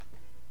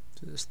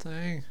Do this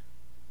thing.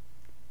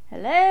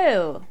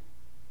 Hello.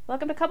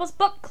 Welcome to Couples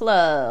Book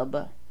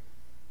Club.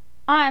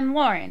 I'm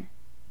Lauren.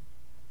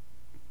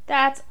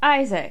 That's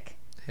Isaac.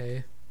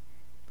 Hey.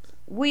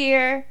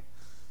 We're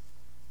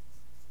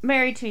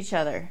married to each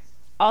other.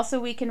 Also,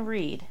 we can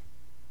read.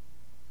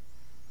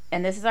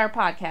 And this is our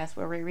podcast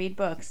where we read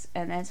books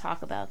and then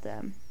talk about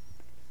them.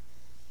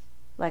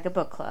 Like a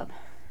book club.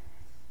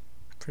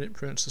 Pretty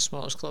much the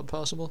smallest club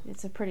possible.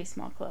 It's a pretty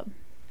small club.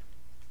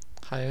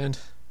 High end.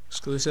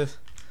 Exclusive.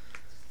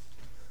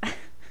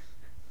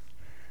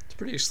 It's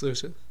pretty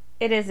exclusive.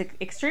 It is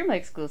extremely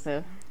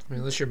exclusive. I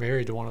mean, unless you're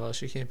married to one of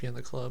us, you can't be in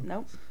the club.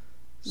 Nope.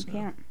 You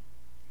can't.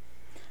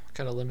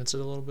 Kind of limits it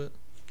a little bit.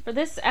 For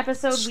this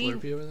episode,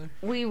 Slurpee over there.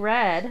 we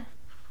read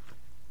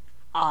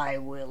I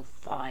Will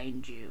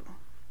Find You.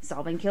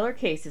 Solving Killer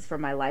Cases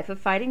from My Life of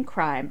Fighting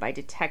Crime by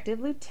Detective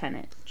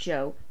Lieutenant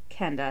Joe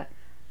Kenda,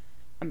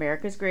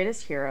 America's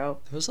Greatest Hero,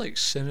 It was like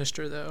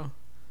sinister though.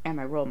 and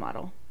my role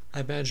model.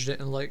 I imagined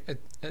it in like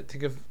I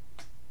think of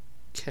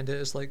Kenda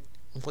as like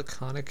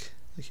laconic.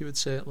 Like he would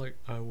say it like,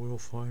 "I will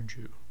find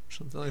you,"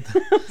 something like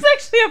that. It's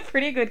actually a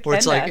pretty good Kenda. Or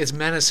it's like it's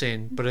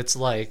menacing, but it's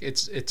like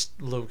it's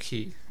low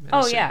key.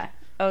 Oh yeah.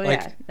 Like,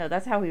 Yeah. No,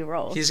 that's how he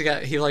rolls. He's a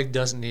guy. He like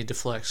doesn't need to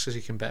flex because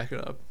he can back it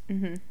up.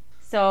 Mm-hmm.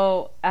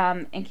 So,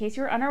 in case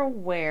you're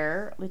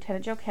unaware,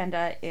 Lieutenant Joe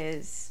Kenda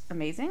is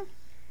amazing.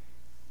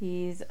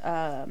 He's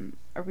a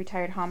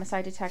retired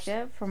homicide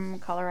detective from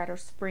Colorado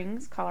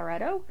Springs,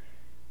 Colorado.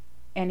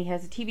 And he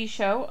has a TV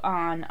show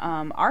on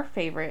our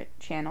favorite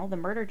channel, the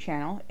Murder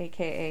Channel,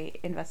 aka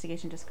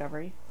Investigation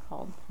Discovery,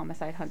 called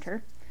Homicide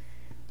Hunter,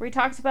 where he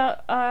talks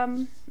about,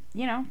 a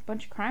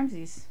bunch of crimes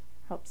he's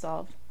helped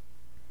solve.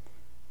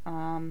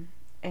 And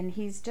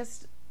he's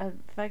just a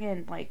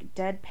fucking, like,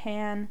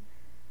 deadpan,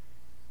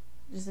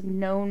 just a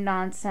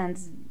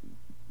no-nonsense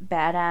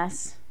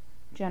badass,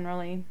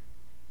 generally.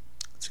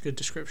 It's a good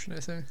description, I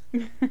think.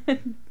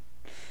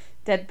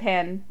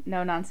 Deadpan,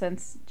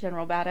 no-nonsense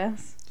general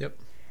badass. Yep.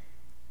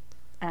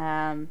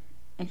 And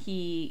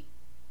he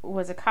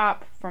was a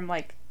cop from,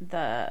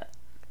 the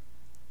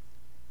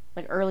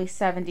early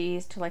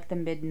 70s to, the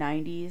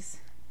mid-90s.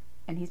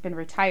 And he's been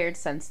retired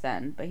since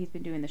then, but he's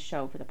been doing the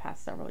show for the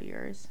past several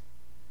years.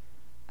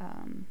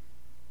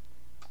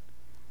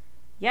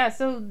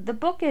 So the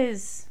book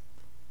is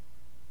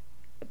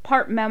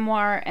part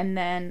memoir, and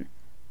then,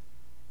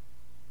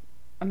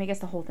 I guess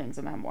the whole thing's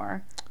a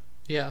memoir.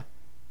 Yeah.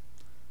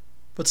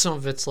 But some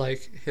of it's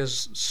like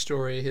his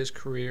story, his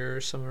career,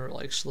 some are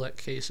like select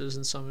cases,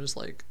 and some is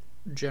like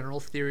general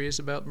theories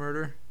about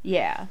murder.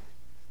 Yeah.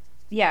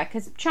 Yeah,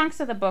 because chunks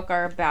of the book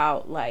are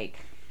about, what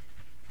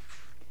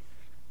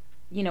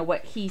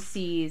he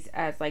sees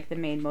as, the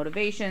main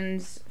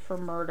motivations for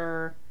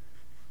murder,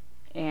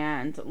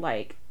 and,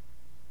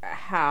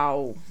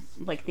 how,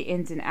 the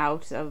ins and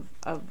outs of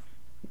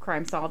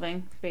crime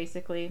solving,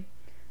 basically.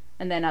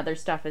 And then other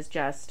stuff is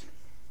just,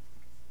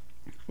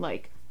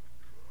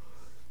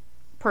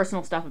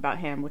 personal stuff about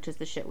him, which is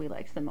the shit we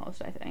liked the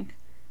most, I think.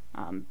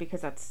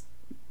 Because that's,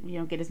 you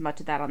don't get as much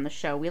of that on the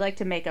show. We like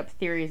to make up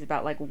theories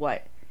about,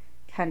 what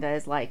Kenda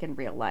is like in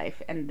real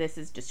life, and this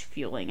is just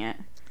fueling it.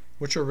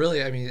 Which are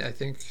really, I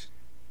think,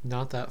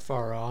 not that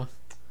far off.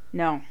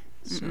 No.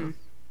 So.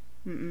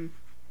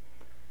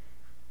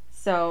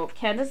 So,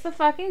 Kenda's the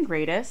fucking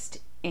greatest,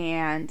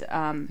 and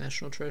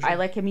National treasure. I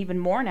like him even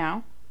more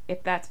now,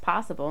 if that's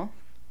possible.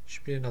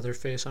 Should be another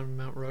face on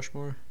Mount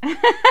Rushmore. Sake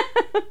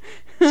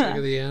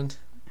of the end.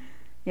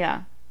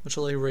 Yeah. Bunch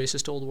of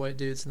racist old white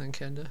dudes and then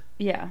Kenda.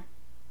 Yeah.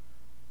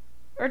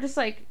 Or just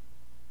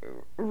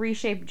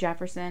reshape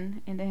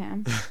Jefferson into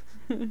him.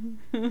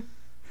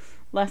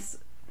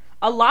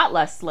 A lot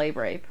less slave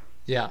rape.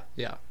 Yeah.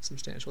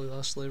 Substantially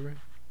less slavery.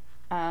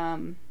 Yeah,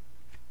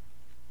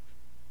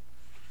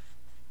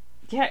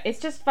 it's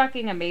just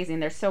fucking amazing.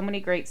 There's so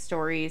many great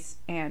stories,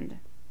 and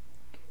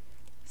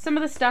some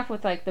of the stuff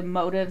with the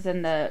motives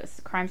and the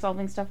crime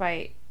solving stuff,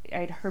 I'd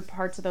heard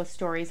parts of those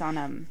stories on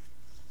an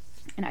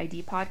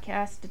ID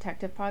podcast,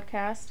 detective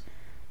podcast,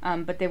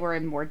 but they were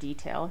in more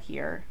detail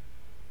here.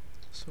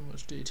 So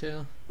much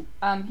detail.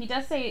 He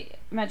does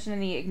mention in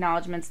the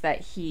acknowledgments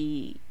that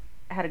he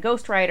had a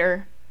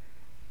ghostwriter.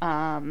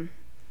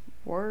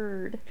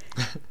 Word.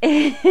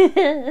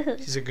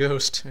 He's a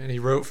ghost, and he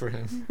wrote for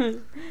him.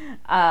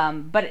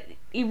 But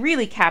he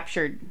really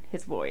captured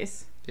his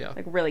voice. Yeah.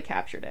 Really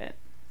captured it.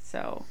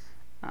 So,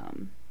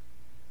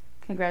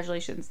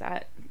 congratulations,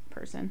 that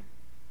person.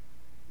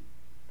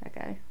 That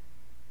guy.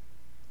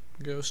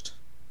 Ghost.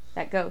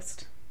 That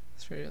ghost.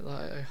 That's very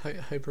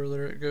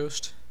hyper-literate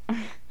ghost.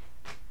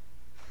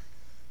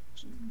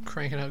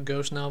 Cranking out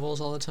ghost novels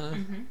all the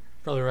time. Mm-hmm.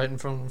 Probably writing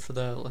for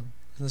the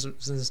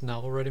this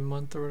novel writing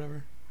month or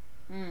whatever.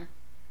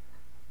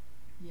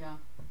 Yeah.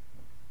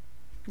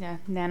 Yeah,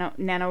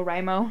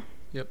 NaNoWriMo.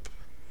 Yep.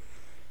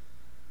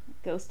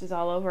 Ghost is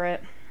all over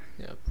it.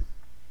 Yep.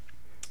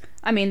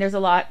 There's a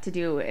lot to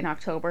do in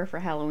October for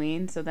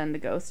Halloween, so then the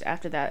ghost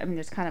after that,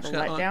 there's kind of a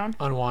letdown.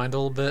 Unwind a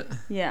little bit.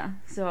 Yeah,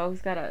 so I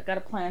always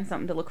gotta plan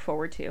something to look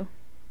forward to.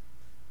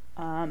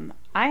 I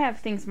have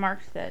things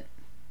marked that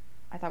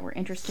I thought were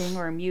interesting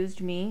or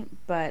amused me,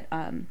 but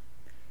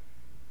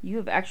you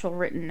have actual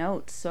written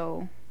notes,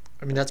 so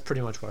I mean, that's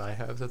pretty much what I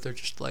have. That they're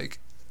just like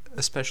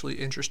especially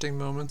interesting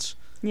moments.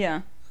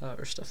 yeah.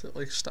 Or stuff that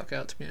like stuck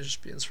out to me as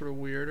just being sort of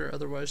weird or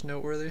otherwise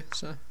noteworthy.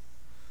 So,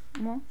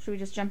 Well, should we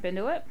just jump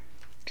into it?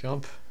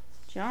 jump.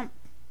 Jump.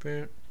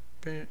 It's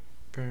like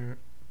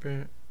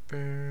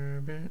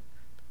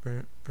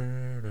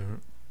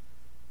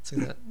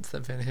that. It's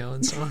that Van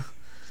Halen song.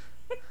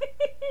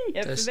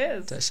 Yes, it is.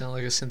 Does that sound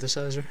like a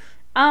synthesizer?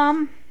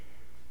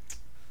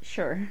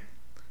 Sure.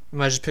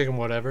 Am I just picking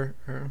whatever?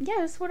 Or? Yeah,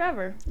 just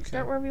whatever. Okay.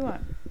 Start wherever you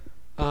want.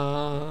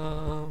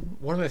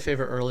 One of my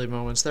favorite early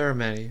moments. There are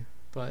many,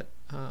 but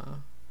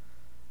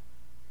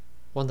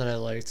one that I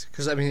liked,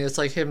 because I mean it's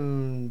like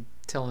him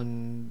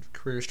telling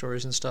career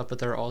stories and stuff, but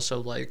there are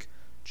also like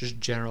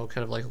just general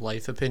kind of like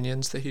life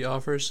opinions that he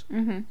offers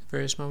at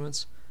various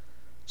moments.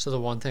 So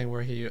the one thing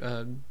where he,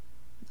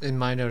 in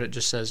my note, it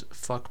just says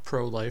 "fuck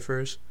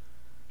pro-lifers."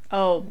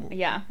 Oh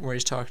yeah. Where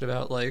he's talking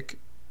about like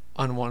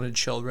unwanted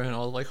children,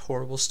 all like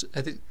horrible.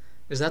 I think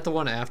is that the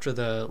one after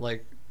the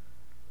like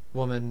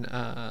woman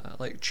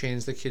like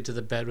chains the kid to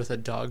the bed with a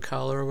dog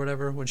collar or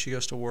whatever when she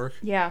goes to work.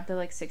 Yeah, the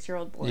like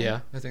 6-year-old boy. Yeah,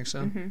 I think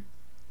so. And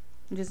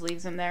just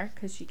leaves him there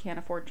because she can't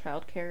afford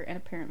childcare and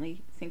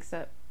apparently thinks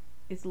that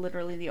is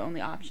literally the only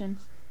option.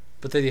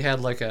 But then he had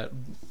like a,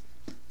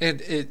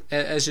 and it,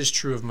 as is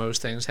true of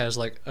most things, has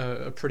like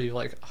a pretty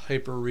like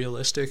hyper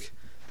realistic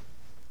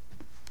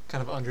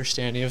kind of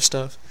understanding of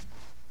stuff.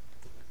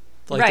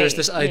 Like there's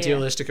this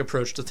idealistic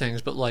approach to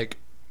things, but like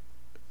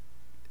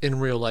in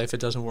real life it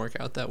doesn't work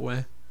out that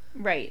way.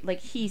 Right, like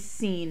he's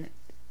seen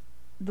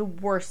the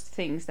worst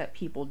things that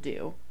people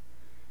do,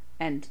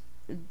 and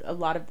a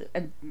lot of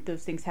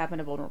those things happen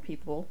to vulnerable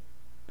people.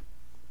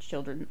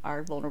 Children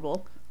are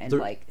vulnerable, and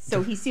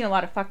so he's seen a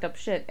lot of fucked up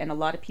shit, and a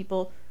lot of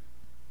people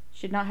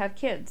should not have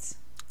kids.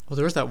 Well,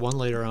 there was that one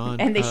later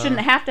on, and they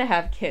shouldn't have to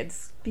have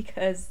kids,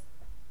 because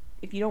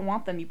if you don't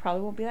want them, you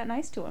probably won't be that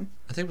nice to them.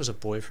 I think it was a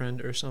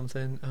boyfriend or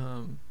something,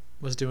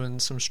 was doing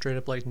some straight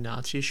up like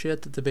Nazi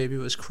shit that the baby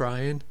was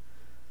crying,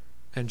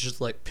 and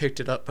just like picked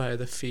it up by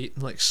the feet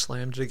and like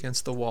slammed it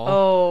against the wall.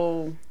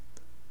 Oh.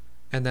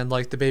 And then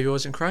like the baby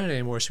wasn't crying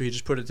anymore, so he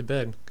just put it to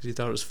bed because he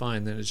thought it was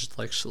fine. Then it just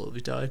like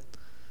slowly died.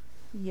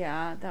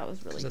 Yeah, that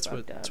was really fucked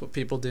up. That's what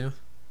people do,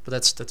 but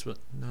that's what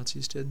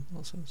Nazis did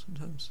also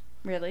sometimes.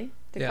 Really?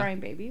 The crying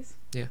babies?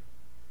 Yeah.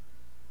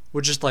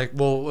 Which is like,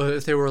 well,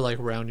 if they were like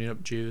rounding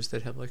up Jews,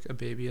 they'd have like a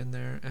baby in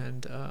there,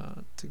 and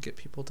to get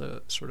people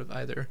to sort of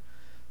either,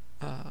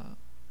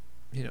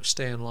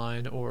 stay in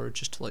line or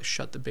just to like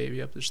shut the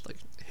baby up, just like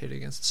hit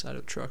against the side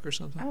of a truck or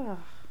something. Oh.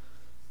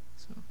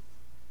 So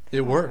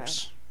it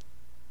works,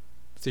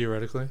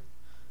 theoretically,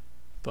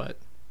 but.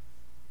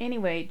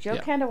 Anyway, Joe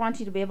Kenda wants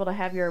you to be able to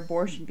have your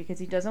abortion because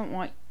he doesn't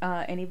want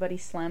anybody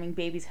slamming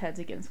babies' heads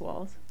against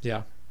walls.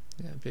 Yeah,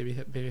 baby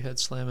head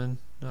slamming,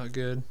 not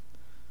good.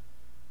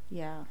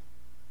 Yeah.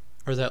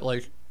 Or that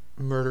like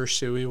Murder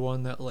Suey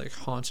one that like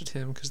haunted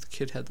him because the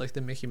kid had like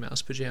the Mickey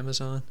Mouse pajamas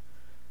on,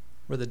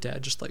 where the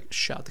dad just like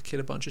shot the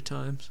kid a bunch of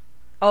times.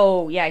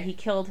 Oh yeah, he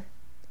killed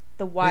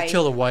the wife. He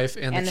killed the wife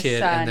and the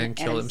kid, and then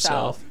killed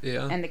himself.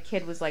 Yeah. And the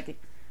kid was like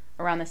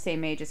around the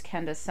same age as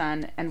Kenda's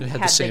son, and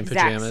had the same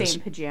exact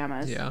same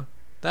pajamas. Yeah,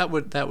 that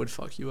would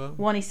fuck you up.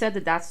 Well, and he said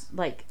that's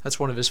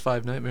one of his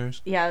 5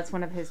 nightmares. Yeah, that's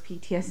one of his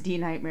PTSD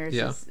nightmares.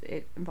 Yeah,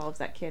 it involves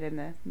that kid in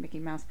the Mickey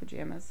Mouse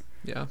pajamas.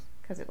 Yeah,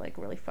 because it like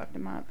really fucked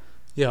him up.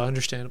 Yeah,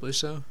 understandably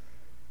so.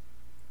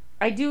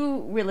 I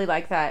do really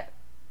like that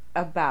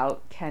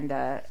about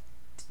Kenda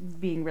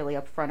being really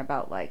upfront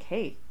about like,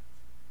 hey,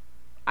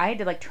 I had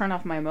to like turn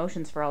off my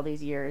emotions for all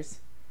these years,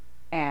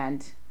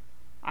 and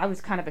I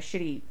was kind of a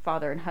shitty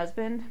father and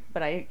husband,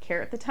 but I didn't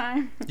care at the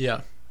time.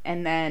 Yeah.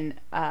 And then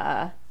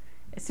as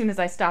soon as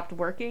I stopped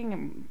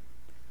working,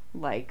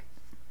 like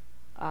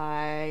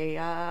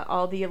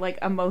all the like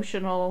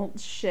emotional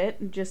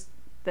shit just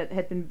that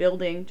had been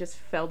building just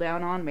fell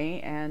down on me,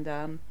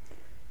 and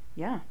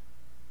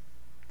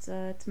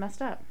it's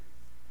messed up.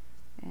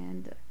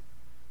 And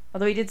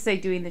although he did say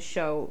doing the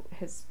show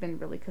has been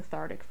really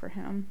cathartic for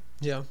him.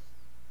 Yeah,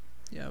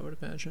 I would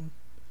imagine.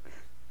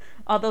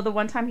 Although the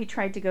one time he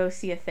tried to go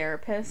see a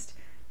therapist,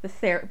 the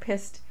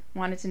therapist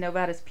wanted to know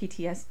about his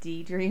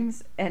PTSD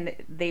dreams, and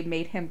they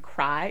made him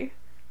cry.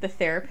 The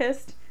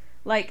therapist,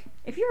 like,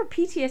 if you're a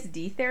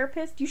PTSD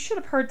therapist, you should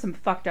have heard some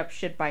fucked up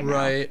shit by now.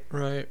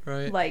 Right.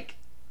 Like,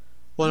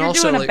 well, you're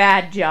also, doing a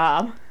bad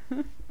job.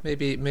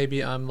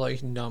 maybe I'm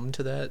like numb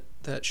to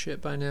that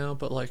shit by now,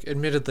 but like,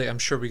 admittedly, I'm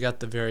sure we got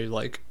the very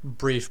like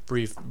brief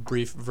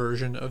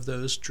version of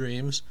those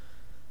dreams,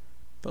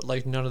 but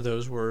like none of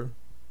those were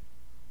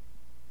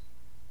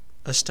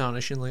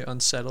astonishingly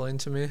unsettling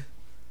to me.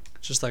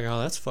 Just like, oh,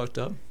 that's fucked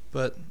up.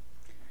 But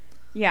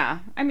yeah,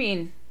 I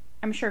mean,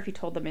 I'm sure if you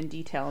told them in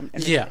detail, and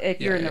if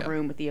you're in the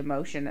room with the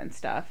emotion and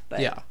stuff, but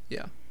yeah,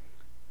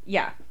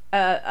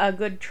 a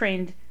good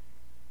trained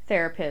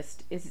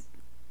therapist is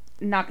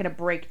not gonna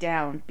break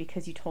down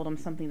because you told them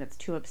something that's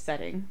too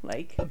upsetting.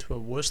 Like To a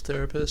wuss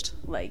therapist.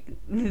 like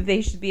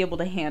they should be able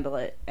to handle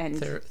it and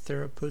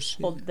Therapist.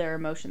 hold their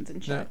emotions in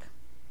check. Yeah.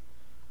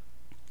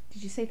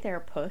 Did you say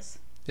therapist?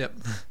 Yep.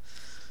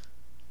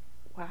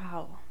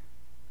 Wow.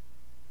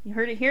 You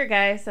heard it here,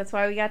 guys. That's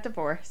why we got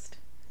divorced.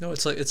 No,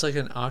 it's like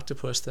an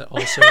octopus that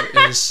also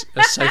is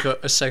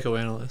a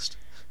psychoanalyst.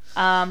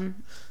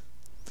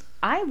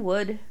 I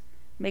would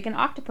make an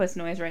octopus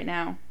noise right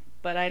now,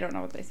 but I don't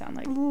know what they sound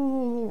like.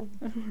 Bubble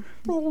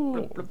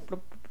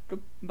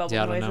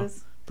Yeah, I don't know.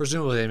 noises.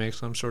 Presumably they make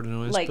some sort of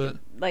noise, Like but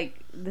like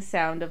the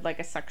sound of like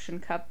a suction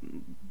cup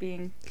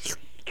being.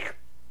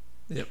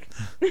 yep.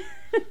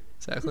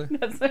 Exactly.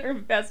 That's their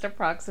best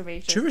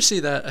approximation. Did you ever see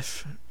that? I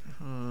feel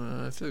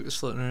like it was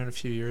floating around a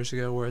few years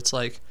ago, where it's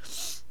like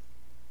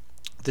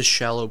this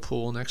shallow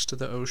pool next to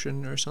the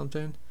ocean or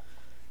something,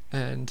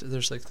 and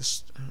there's like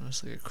this, I don't know,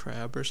 it's like a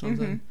crab or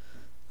something,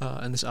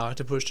 and this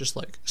octopus just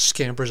like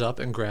scampers up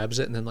and grabs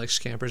it, and then like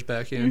scampers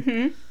back in.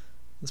 Mm-hmm.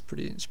 It's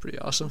pretty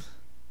awesome.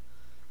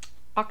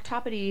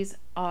 Octopodes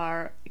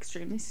are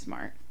extremely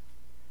smart,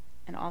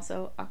 and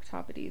also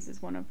octopodes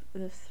is one of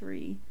the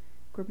 3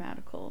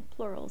 grammatical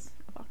plurals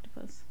of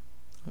octopus.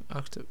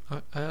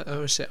 I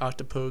always say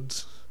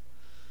octopodes.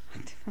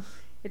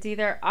 It's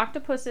either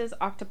octopuses,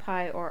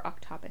 octopi, or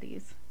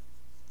octopodes.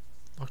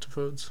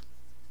 Octopodes.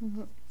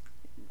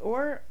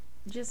 Or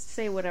just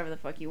say whatever the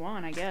fuck you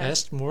want, I guess.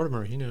 Ask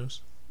Mortimer, he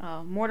knows.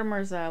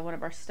 Mortimer's one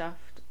of our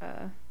stuffed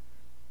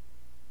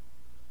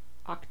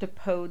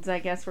octopodes, I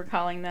guess we're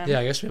calling them. Yeah,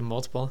 I guess we have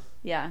multiple.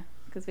 Yeah,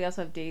 because we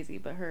also have Daisy,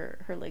 but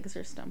her legs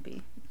are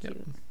stumpy. Cute.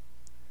 Yep.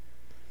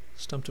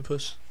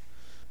 Stumptopus.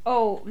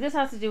 Oh, this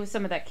has to do with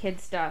some of that kid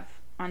stuff.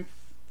 On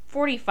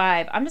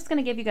 45, I'm just going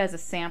to give you guys a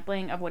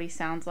sampling of what he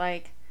sounds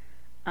like.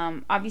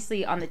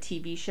 Obviously, on the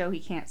TV show, he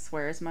can't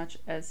swear as much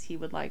as he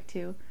would like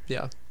to.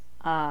 Yeah.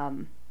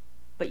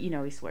 But you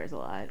know he swears a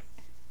lot,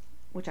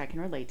 which I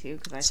can relate to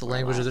because I It's the swear a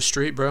language lot. of the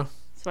street, bro.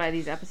 That's why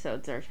these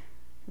episodes are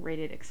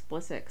rated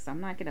explicit, because I'm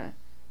not gonna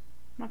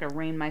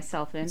rein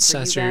myself in.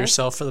 Censor for you guys.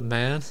 yourself for the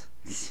man.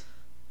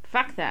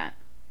 Fuck that.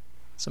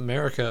 It's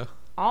America.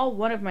 All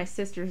one of my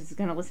sisters is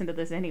gonna listen to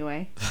this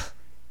anyway.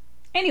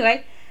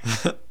 Anyway,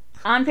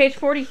 on page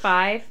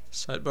 45,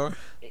 Sidebar.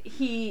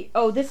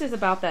 this is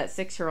about that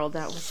 6-year-old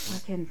that was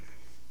fucking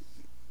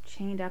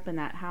chained up in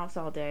that house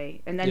all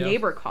day, and the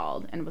neighbor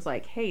called and was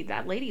like, "Hey,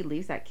 that lady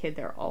leaves that kid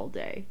there all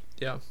day."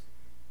 Yeah.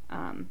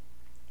 And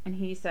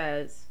he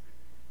says,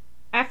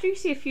 after you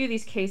see a few of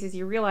these cases,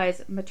 you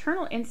realize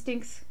maternal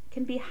instincts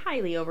can be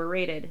highly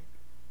overrated.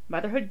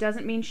 Motherhood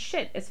doesn't mean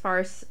shit as far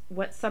as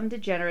what some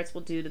degenerates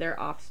will do to their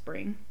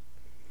offspring.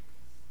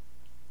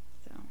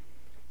 So,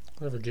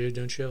 Whatever, dude.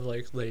 Don't you have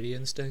like lady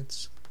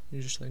instincts?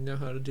 You just like know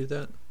how to do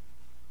that.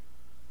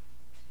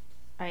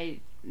 I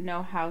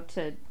know how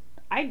to...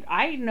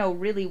 I know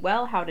really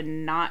well how to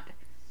not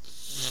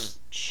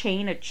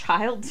chain a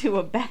child to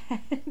a bed.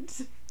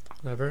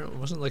 Whatever. It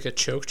wasn't like a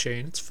choke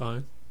chain. It's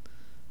fine.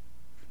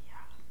 Yeah.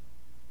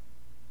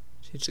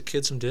 Teach the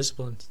kid some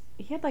discipline.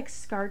 He had like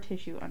scar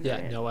tissue under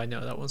it. Yeah, no, I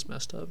know. That one's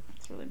messed up.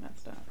 It's really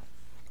messed up.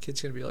 Kid's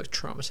gonna be like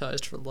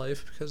traumatized for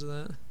life because of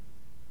that.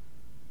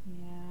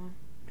 Yeah.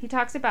 He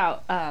talks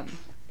about,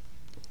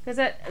 because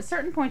at a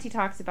certain point he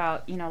talks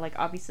about, you know, like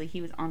obviously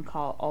he was on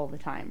call all the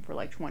time for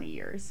like 20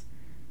 years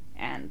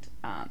and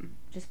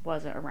just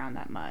wasn't around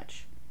that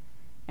much.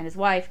 And his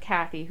wife,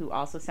 Kathy, who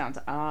also sounds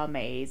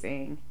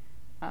amazing,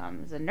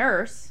 is a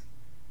nurse,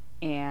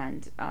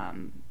 and,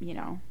 you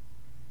know,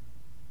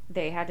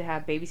 they had to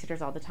have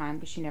babysitters all the time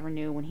because she never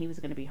knew when he was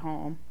going to be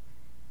home.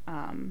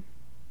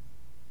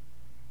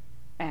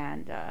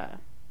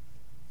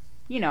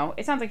 You know,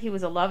 it sounds like he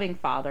was a loving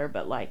father,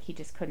 but like he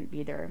just couldn't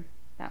be there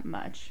that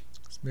much.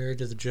 He's married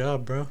to the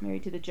job, bro.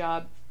 Married to the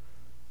job.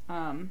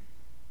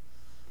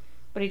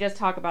 But he does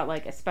talk about,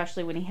 like,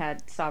 especially when he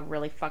saw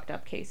really fucked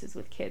up cases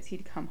with kids,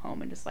 he'd come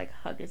home and just like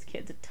hug his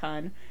kids a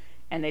ton,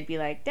 and they'd be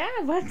like,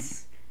 "Dad,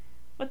 what's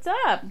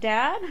up,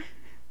 Dad?"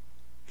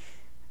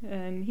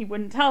 And he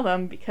wouldn't tell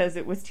them because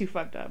it was too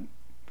fucked up.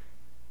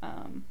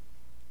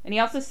 And he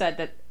also said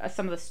that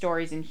some of the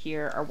stories in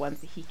here are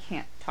ones that he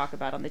can't talk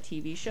about on the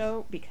TV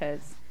show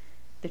because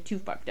they're too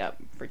fucked up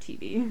for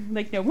TV.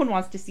 Like, no one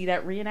wants to see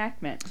that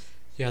reenactment.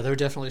 Yeah, there are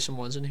definitely some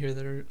ones in here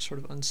that are sort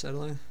of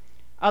unsettling.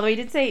 Although he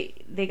did say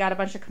they got a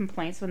bunch of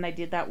complaints when they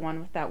did that one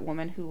with that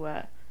woman who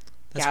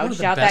That's one of gouged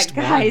the out that best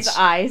guy's ones.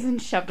 eyes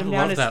and shoved I him down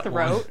love his that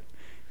throat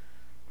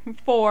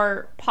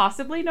for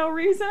possibly no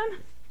reason.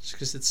 Just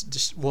because it's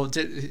just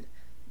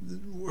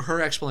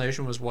her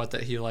explanation was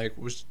that he like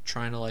was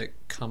trying to like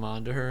come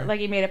on to her. Like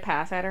he made a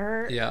pass at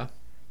her. Yeah.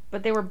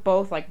 But they were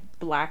both like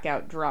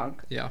blackout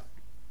drunk. Yeah.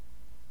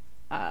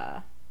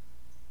 I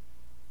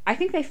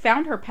think they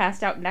found her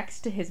passed out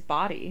next to his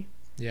body.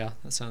 Yeah,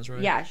 that sounds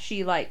right. Yeah,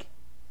 she like...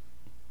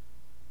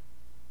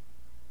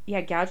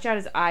 Yeah, gouged out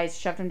his eyes,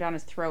 shoved him down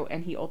his throat,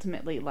 and he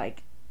ultimately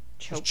like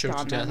choked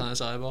on to death them. on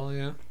his eyeball.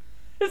 Yeah.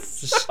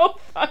 It's Just so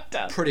fucked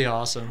up. Pretty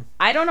awesome.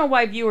 I don't know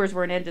why viewers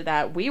weren't into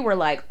that. We were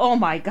like, oh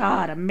my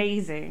god,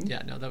 amazing.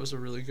 Yeah, no, that was a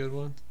really good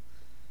one.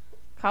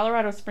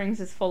 Colorado Springs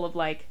is full of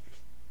like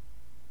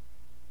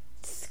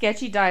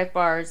sketchy dive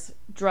bars,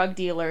 drug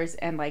dealers,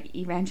 and like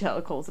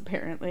evangelicals.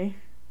 Apparently,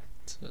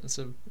 It's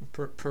a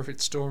perfect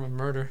storm of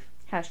murder.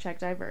 hashtag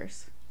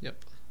diverse.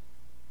 Yep.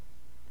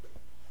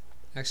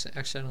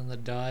 Accent on the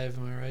dive,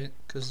 am I right?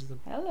 Because the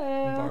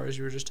Hello. bars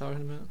you were just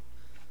talking about.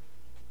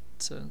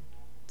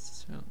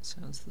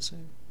 Sounds the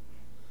same.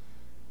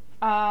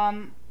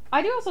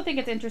 I do also think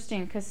it's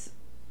interesting because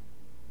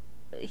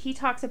he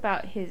talks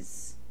about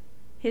his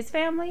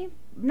family,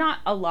 not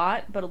a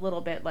lot, but a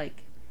little bit.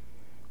 Like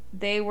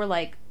they were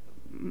like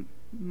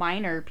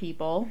miner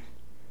people,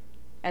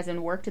 as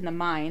in worked in the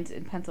mines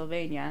in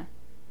Pennsylvania,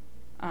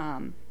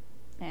 and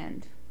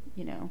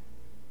you know,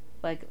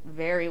 like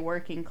very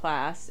working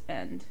class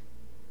and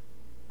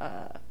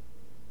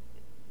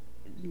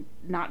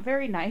not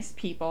very nice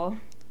people.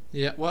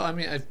 Yeah, well, I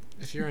mean,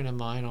 if you're in a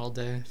mine all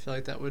day, I feel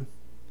like that would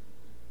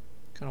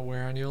kind of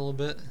wear on you a little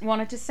bit. Well,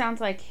 it just sounds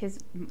like his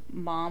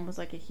mom was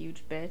like a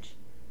huge bitch,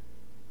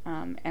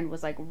 and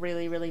was like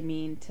really, really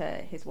mean to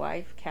his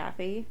wife,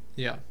 Kathy.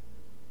 Yeah.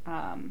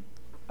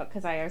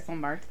 Because I also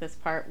marked this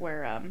part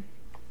where,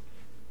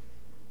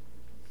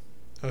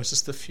 Oh, is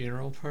this the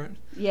funeral part?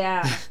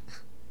 yeah.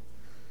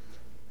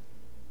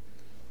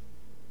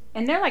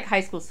 And they're like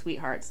high school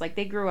sweethearts. Like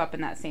they grew up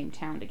in that same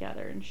town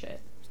together and shit.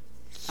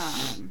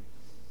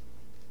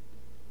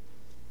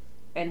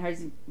 And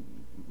his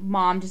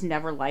mom just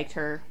never liked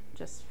her,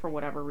 just for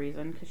whatever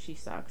reason, because she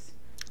sucks.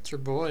 It's her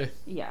boy.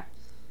 Yeah.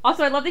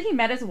 Also, I love that he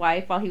met his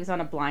wife while he was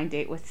on a blind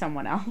date with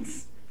someone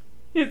else.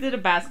 He was at a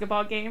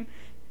basketball game,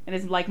 and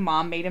his like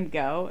mom made him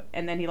go,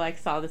 and then he like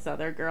saw this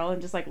other girl and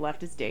just like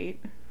left his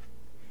date.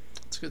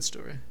 It's a good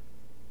story.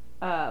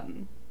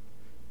 So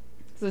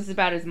this is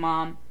about his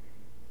mom.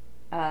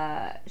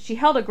 She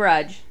held a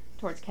grudge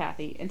towards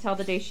Kathy until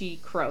the day she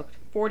croaked,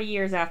 40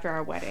 years after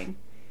our wedding.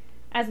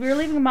 As we were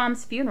leaving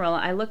Mom's funeral,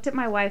 I looked at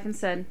my wife and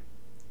said,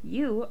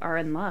 "You are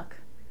in luck.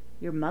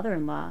 Your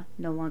mother-in-law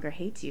no longer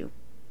hates you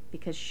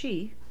because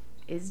she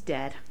is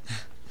dead."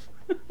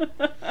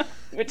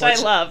 Which I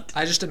loved.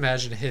 I just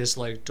imagine his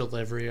like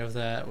delivery of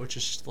that, which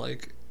is just,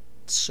 like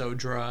so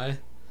dry.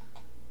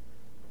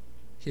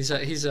 He's a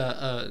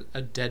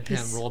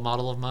deadpan role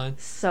model of mine.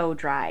 So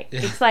dry.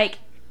 Yeah.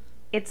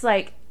 It's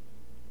like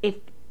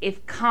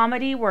if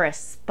comedy were a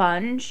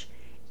sponge,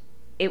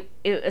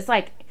 it's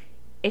like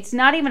it's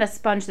not even a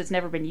sponge that's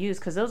never been used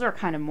because those are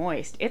kind of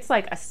moist. It's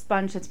like a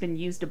sponge that's been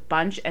used a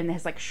bunch and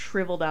has like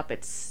shriveled up.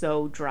 It's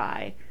so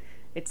dry.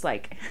 It's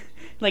like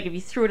if you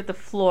threw it at the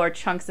floor,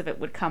 chunks of it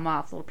would come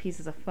off, little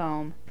pieces of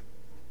foam.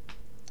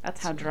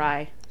 That's how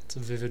dry. It's a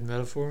vivid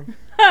metaphor.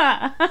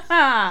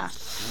 I'm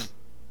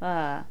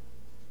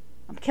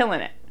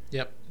killing it.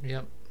 Yep.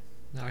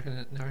 Knocking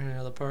it out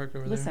of the park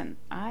over there. Listen,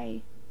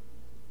 I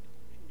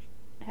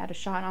had a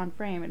shot on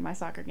frame in my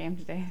soccer game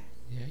today.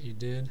 Yeah, you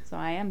did. So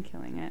I am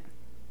killing it.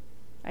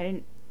 I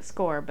didn't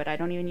score, but I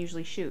don't even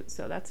usually shoot,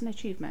 so that's an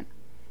achievement.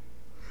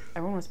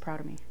 Everyone was proud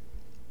of me.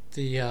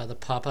 The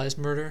Popeyes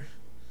murder.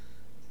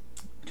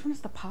 Which one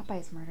is the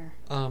Popeyes murder?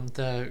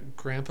 The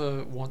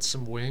grandpa wants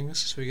some wings,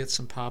 so he gets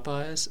some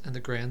Popeyes, and the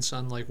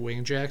grandson like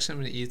wing jacks him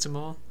and eats them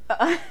all.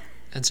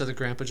 And so the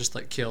grandpa just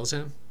like kills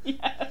him.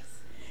 Yes.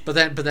 But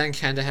then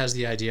Kenda has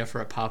the idea for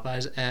a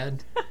Popeyes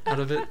ad out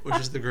of it, which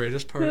is the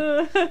greatest part.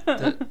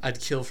 That I'd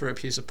kill for a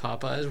piece of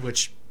Popeyes,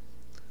 which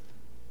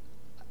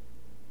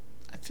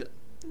I feel.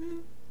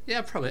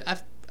 Yeah, probably.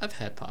 I've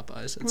had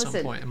Popeyes at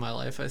some point in my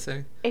life, I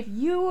think. If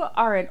you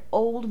are an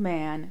old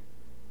man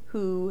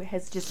who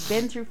has just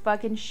been through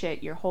fucking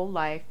shit your whole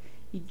life,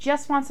 you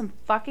just want some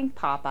fucking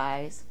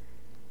Popeyes,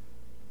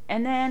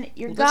 and then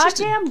your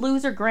goddamn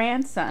loser A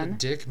grandson,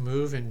 dick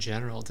move in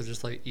general to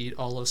just like eat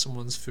all of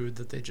someone's food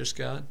that they just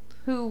got.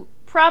 who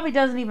probably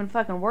doesn't even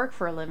fucking work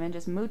for a living,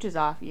 just mooches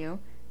off you,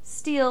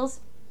 steals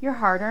your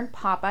hard-earned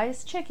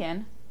Popeyes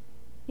chicken.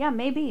 Yeah,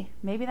 maybe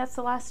that's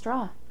the last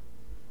straw.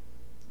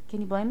 Can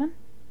you blame him?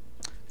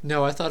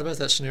 No, I thought about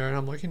that scenario and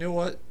I'm like, you know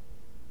what?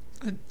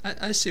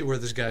 I see where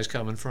this guy's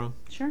coming from.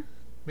 Sure.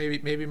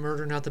 Maybe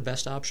murder not the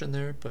best option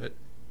there, but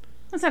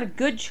That's not a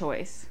good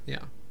choice.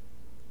 yeah.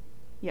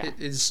 Yeah. It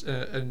is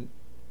an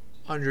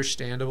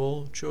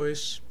understandable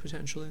choice,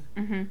 potentially.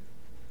 Mm-hmm.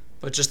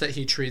 But just that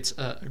he treats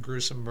a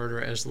gruesome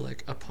murder as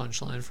like a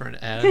punchline for an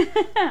ad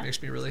makes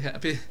me really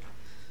happy.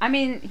 I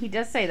mean, he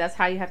does say that's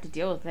how you have to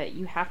deal with it.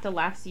 You have to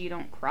laugh so you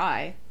don't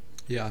cry.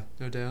 Yeah,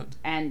 no doubt.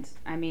 And,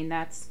 I mean,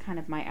 that's kind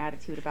of my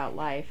attitude about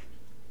life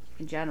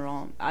in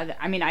general.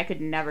 I mean, I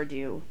could never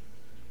do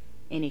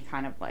any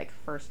kind of, like,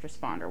 first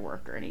responder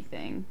work or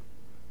anything.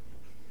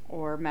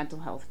 Or mental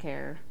health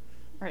care.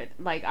 Or,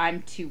 like,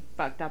 I'm too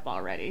fucked up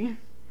already.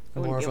 I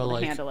wouldn't be able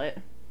to handle it.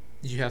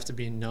 You have to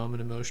be numb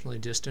and emotionally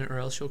distant or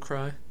else you'll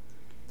cry.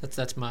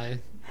 That's my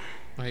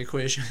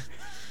equation.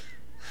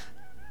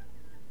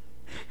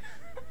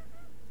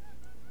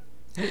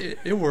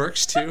 It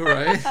works too,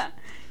 right?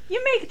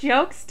 You make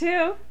jokes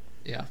too.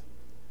 Yeah.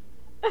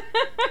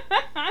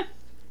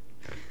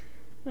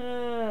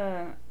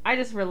 I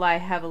just rely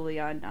heavily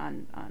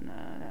on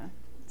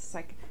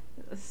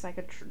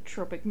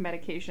psychotropic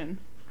medication.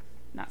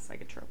 not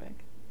psychotropic.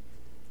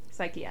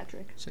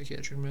 Psychiatric.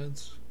 Psychiatric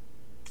meds.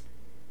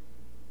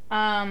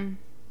 I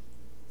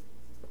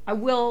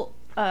will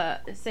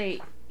say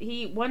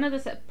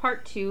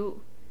part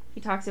 2,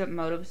 he talks about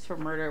motives for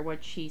murder,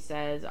 which he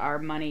says are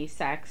money,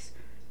 sex,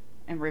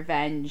 and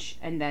revenge,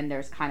 and then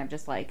there's kind of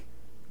just like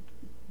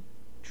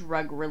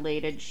drug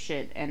related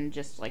shit and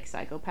just like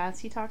psychopaths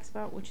he talks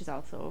about, which is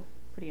also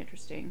pretty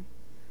interesting.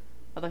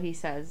 Although he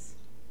says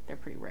they're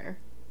pretty rare.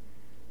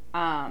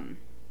 But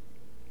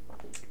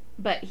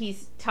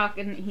he's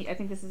talking, I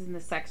think this is in the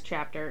sex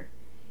chapter.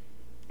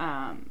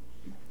 And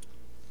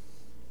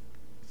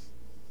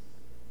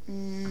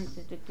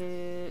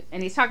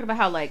he's talking about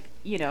how, like,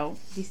 you know,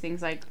 these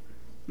things like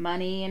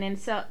money in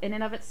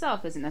and of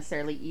itself isn't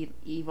necessarily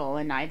evil,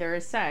 and neither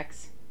is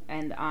sex.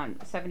 And on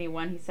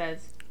 71 he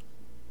says,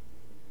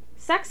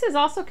 sex is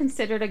also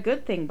considered a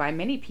good thing by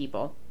many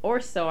people, or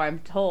so I'm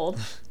told.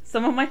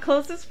 Some of my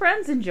closest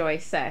friends enjoy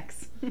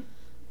sex.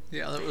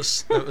 Yeah, that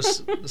was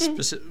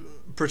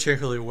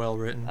particularly well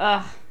written.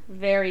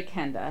 Very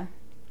Kenda.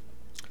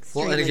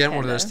 Well, and again, Kenda.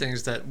 one of those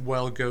things that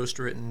ghost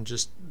written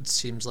just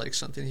seems like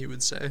something he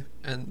would say,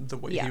 and the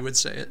way he would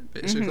say it,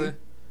 basically. Mm-hmm.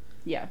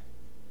 Yeah.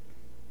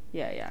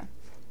 Yeah.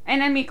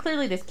 And I mean,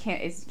 clearly this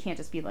can't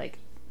just be like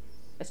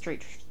a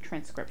straight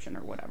transcription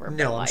or whatever.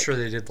 No, I'm sure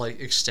they did like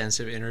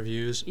extensive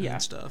interviews Yeah.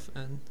 and stuff,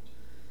 and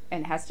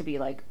it has to be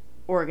like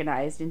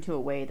organized into a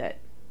way that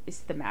is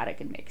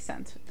thematic and makes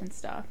sense and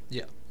stuff.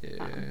 Yeah.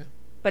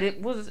 But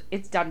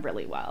it's done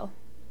really well.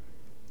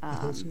 I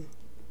think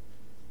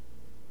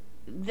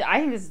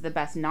this is the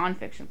best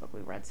nonfiction book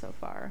we've read so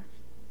far.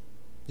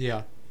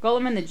 Yeah.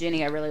 Golem and the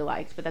Ginny I really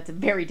liked, but that's a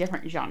very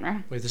different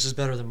genre. Wait, this is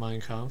better than Mein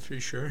Kampf, are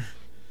you sure?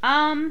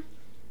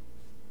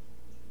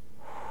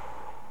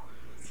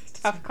 It's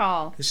a tough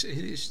call.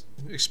 He's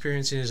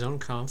experiencing his own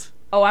Kampf.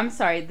 Oh, I'm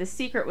sorry. The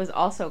Secret was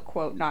also,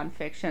 quote,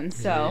 nonfiction,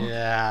 so...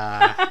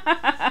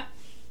 Yeah.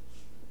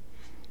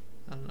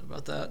 I don't know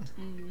about that.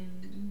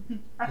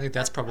 I think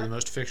that's probably the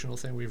most fictional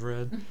thing we've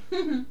read.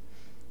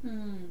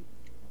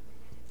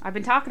 I've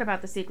been talking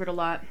about The Secret a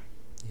lot.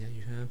 Yeah,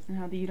 you have. And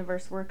how the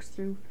universe works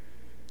through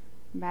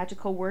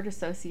magical word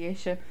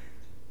association.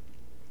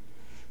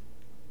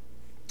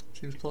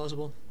 Seems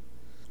plausible.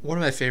 One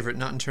of my favorite,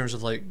 not in terms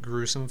of like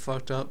gruesome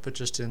fucked up, but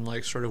just in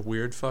like sort of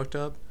weird fucked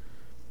up.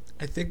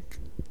 I think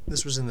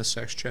this was in the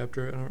sex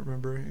chapter. I don't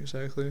remember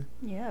exactly.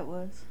 Yeah, it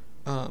was.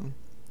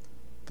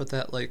 But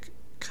that like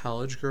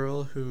college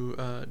girl who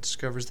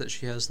discovers that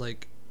she has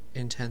like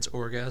intense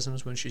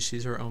orgasms when she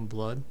sees her own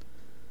blood.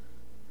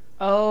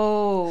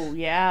 Oh,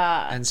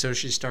 yeah. And so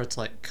she starts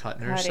like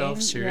cutting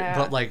herself,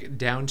 but like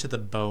down to the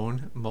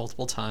bone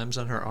multiple times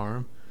on her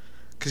arm.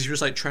 Because he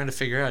was like trying to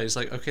figure out, he's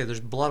like, okay,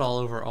 there's blood all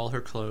over all her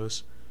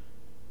clothes,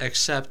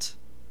 except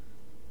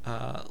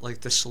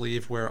like the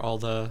sleeve where all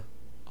the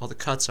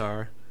cuts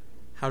are.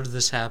 How did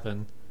this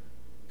happen?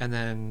 And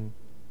then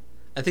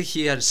I think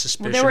he had a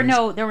suspicion.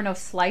 Well, there were no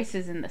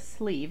slices in the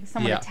sleeve.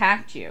 Someone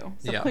attacked you,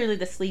 so clearly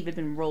the sleeve had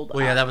been rolled up.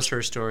 Well, yeah, that was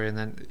her story, and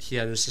then he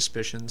had his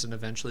suspicions, and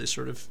eventually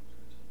sort of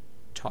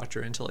talked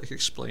her into like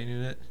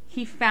explaining it.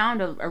 He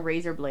found a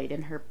razor blade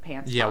in her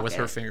pants. Yeah, pocket. with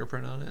her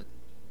fingerprint on it.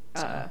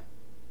 So.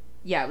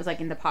 Yeah, it was like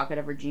in the pocket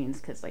of her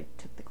jeans because like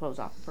took the clothes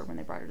off of her when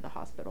they brought her to the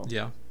hospital.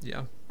 Yeah.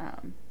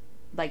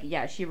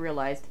 She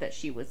realized that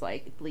she was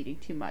like bleeding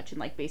too much and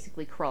like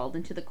basically crawled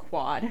into the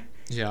quad.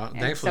 Yeah,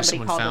 thankfully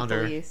someone found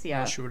her.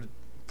 Yeah, she would have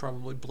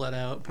probably bled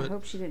out. But I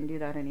hope she didn't do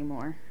that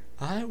anymore.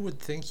 I would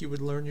think you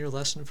would learn your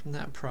lesson from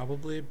that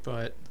probably,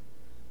 but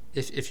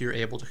if you're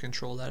able to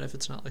control that, if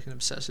it's not like an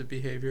obsessive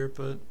behavior,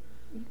 but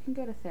you can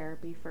go to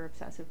therapy for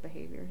obsessive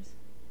behaviors.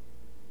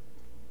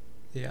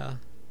 Yeah.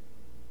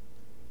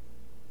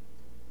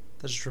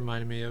 That just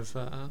reminded me of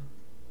what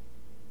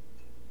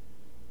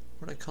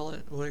I call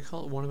it.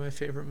 One of my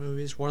favorite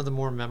movies. One of the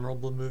more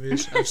memorable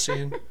movies I've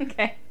seen.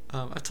 Okay.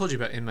 I've told you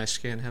about In My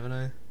Skin, haven't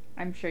I?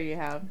 I'm sure you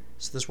have.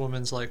 So this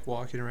woman's like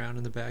walking around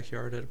in the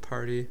backyard at a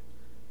party,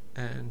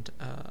 and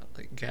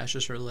like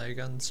gashes her leg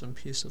on some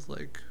piece of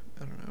like,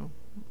 I don't know,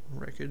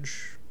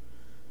 wreckage,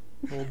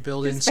 old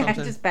building,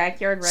 something. Just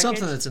backyard wreckage.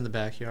 Something that's in the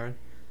backyard,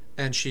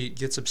 and she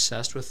gets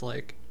obsessed with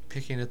like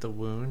picking at the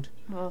wound.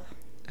 Ugh.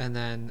 And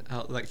then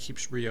like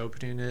keeps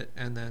reopening it,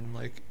 and then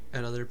like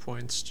at other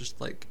points just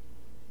like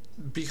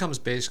becomes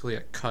basically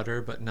a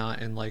cutter, but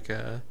not in like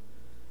a,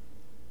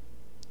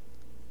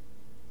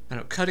 I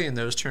don't know, cutting in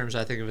those terms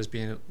I think of as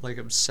being like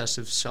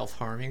obsessive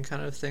self-harming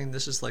kind of thing.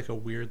 This is like a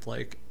weird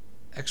like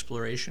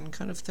exploration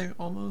kind of thing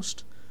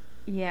almost.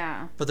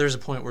 Yeah. But there's a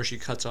point where she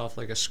cuts off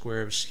like a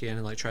square of skin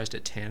and like tries to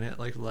tan it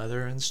like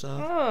leather and stuff.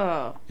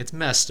 Oh. It's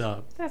messed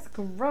up. That's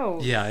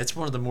gross. Yeah, it's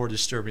one of the more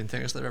disturbing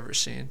things that I've ever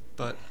seen,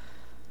 but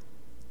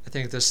I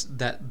think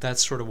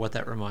that's sort of what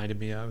that reminded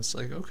me of. It's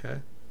like, okay.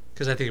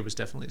 Because I think it was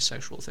definitely a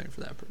sexual thing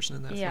for that person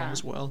in that film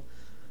as well.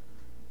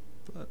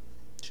 But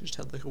she just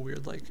had like a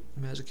weird like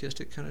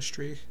masochistic kind of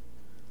streak.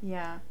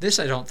 Yeah. This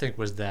I don't think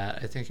was that.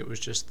 I think it was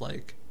just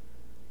like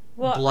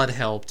blood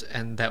helped,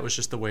 and that was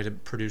just the way to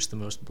produce the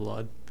most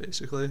blood,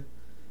 basically.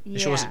 Yeah.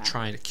 She wasn't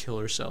trying to kill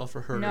herself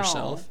or hurt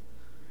herself.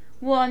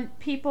 Well, and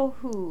people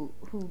who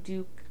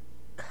do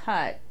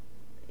cut,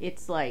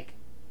 it's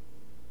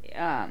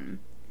um,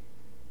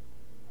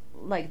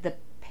 like the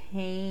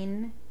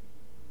pain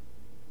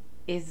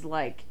is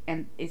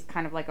is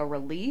kind of like a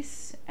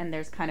release, and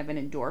there's kind of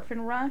an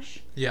endorphin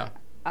rush. Yeah.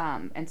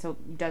 And so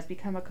it does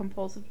become a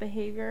compulsive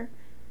behavior.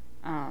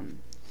 And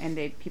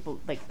people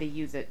they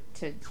use it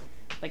to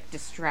like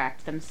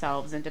distract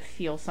themselves and to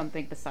feel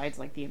something besides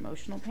like the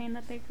emotional pain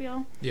that they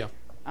feel. Yeah.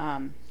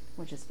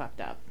 Which is fucked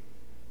up.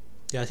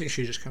 Yeah, I think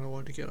she just kind of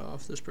wanted to get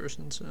off this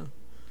person, so.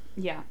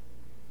 Yeah.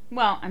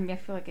 Well, I mean, I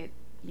feel like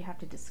you have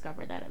to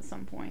discover that at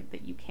some point,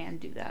 that you can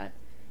do that.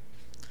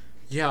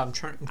 Yeah, I'm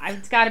trying.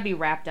 It's got to be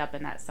wrapped up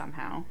in that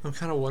somehow. I'm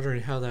kind of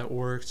wondering how that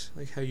worked,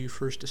 like how you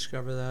first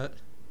discover that.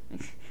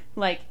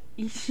 Like,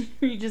 you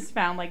just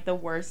found like the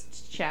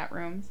worst chat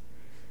rooms.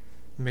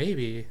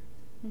 Maybe.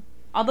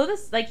 Although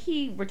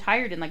he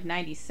retired in like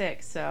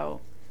 96,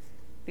 so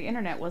the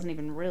internet wasn't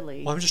even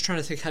really. Well, I'm just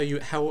trying to think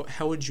how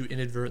would you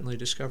inadvertently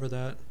discover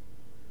that?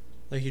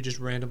 Like, you just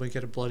randomly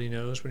get a bloody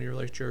nose when you're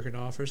like jerking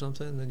off or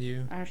something, and then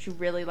you. I don't know, she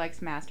really likes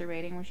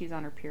masturbating when she's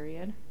on her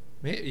period.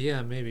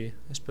 Yeah, maybe.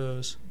 I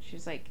suppose.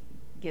 She's like,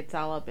 gets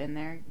all up in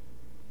there,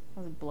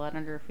 has blood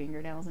under her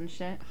fingernails and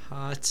shit.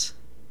 Hot.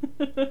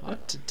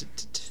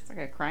 It's like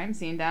a crime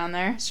scene down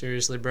there.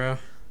 Seriously, bro.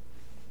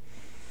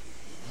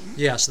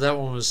 Yeah, so that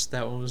one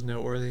was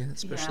noteworthy,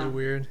 especially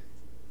weird.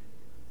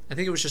 I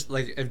think it was just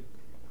like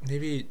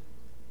maybe.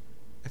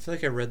 I feel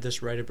like I read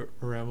this right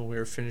around when we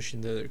were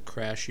finishing the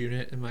crash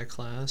unit in my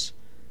class.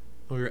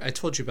 I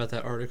told you about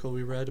that article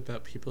we read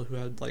about people who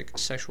had like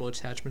sexual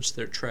attachments to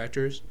their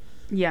tractors.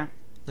 Yeah.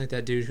 Like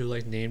that dude who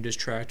like named his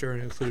tractor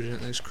and included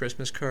it in his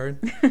Christmas card.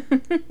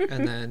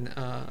 And then,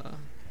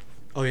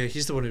 oh yeah,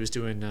 he's the one who was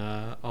doing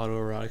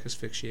autoerotic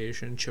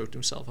asphyxiation, choked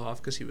himself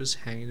off because he was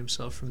hanging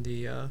himself from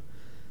the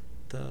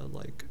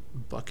like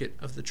bucket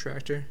of the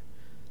tractor,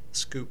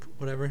 scoop,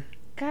 whatever.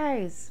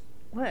 Guys,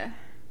 what?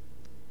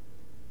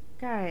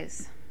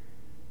 Guys,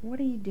 what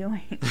are you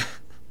doing?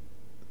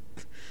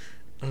 I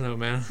don't know,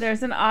 man.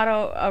 There's an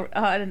autoerotic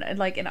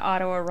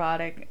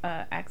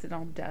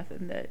accidental death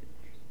in the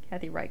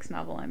Kathy Reichs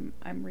novel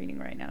I'm reading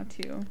right now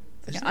too.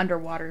 It's like an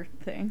underwater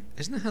thing.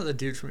 Isn't that how the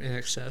dude from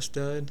INXS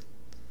died?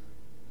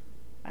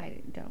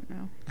 I don't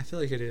know. I feel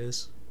like it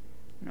is.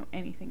 I don't know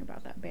anything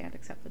about that band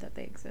except for that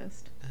they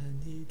exist. I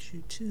need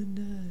you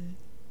tonight,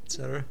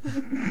 etc.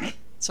 That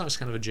song's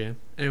kind of a jam.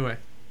 Anyway,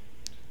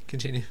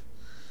 continue.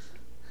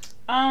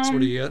 So what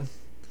do you got?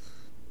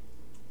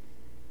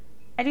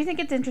 I do think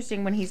it's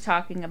interesting when he's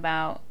talking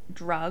about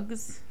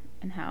drugs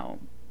and how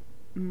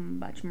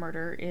much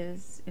murder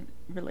is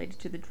related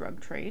to the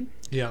drug trade.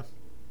 Yeah.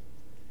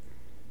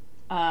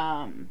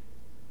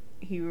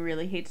 He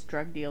really hates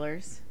drug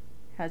dealers.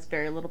 Has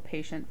very little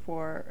patience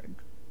for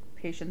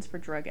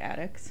drug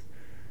addicts.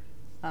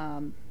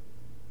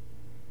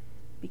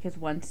 Because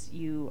once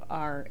you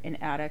are an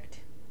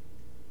addict,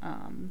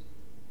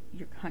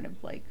 you're kind of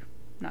like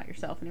not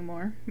yourself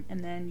anymore, and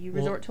then you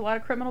resort to a lot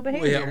of criminal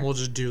behavior. Well, yeah, and we'll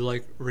just do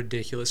like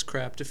ridiculous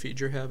crap to feed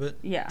your habit.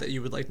 Yeah, that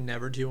you would like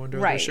never do under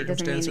right. other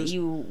circumstances. It doesn't mean that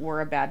you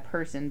were a bad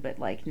person, but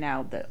like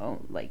now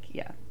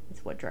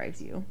it's what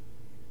drives you.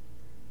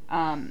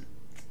 And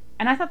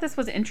I thought this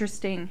was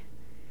interesting.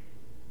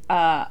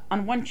 On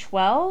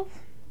 112,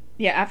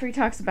 yeah, after he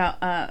talks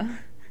about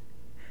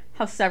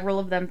how several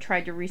of them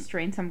tried to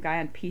restrain some guy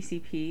on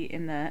PCP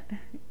in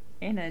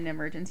an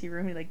emergency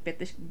room. He like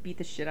beat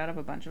the shit out of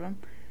a bunch of them.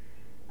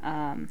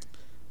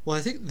 Well,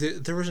 I think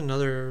there was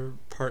another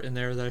part in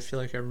there that I feel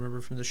like I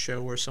remember from the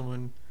show where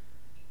someone,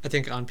 I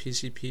think on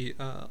PCP,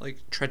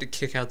 like tried to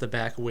kick out the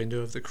back window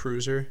of the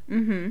cruiser.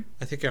 Mm-hmm.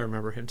 I think I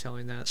remember him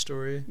telling that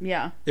story.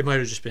 Yeah. It might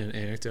have just been an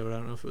anecdote. I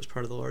don't know if it was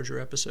part of the larger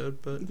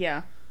episode, but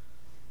yeah.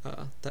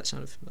 That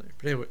sounded familiar.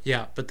 But anyway,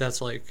 yeah, but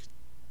that's like.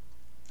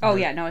 Oh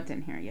yeah, no, it's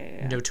in here.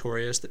 Yeah.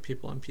 Notorious that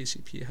people on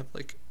PCP have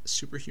like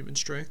superhuman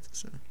strength.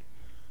 So.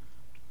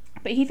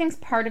 But he thinks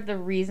part of the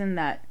reason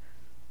that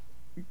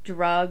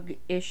drug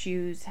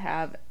issues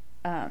have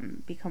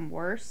become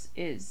worse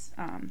is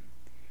on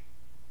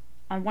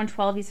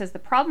 112 he says the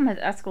problem has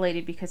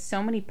escalated because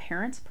so many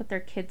parents put their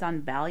kids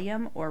on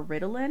Valium or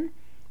Ritalin,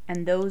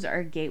 and those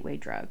are gateway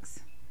drugs.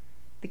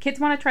 The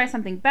kids want to try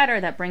something better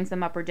that brings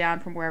them up or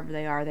down from wherever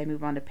they are. They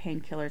move on to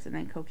painkillers and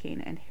then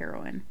cocaine and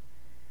heroin,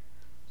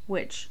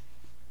 which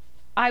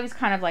I was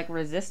kind of like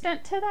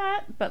resistant to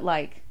that, but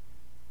like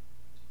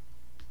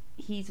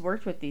he's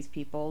worked with these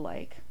people,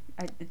 like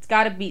he's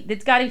got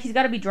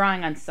to be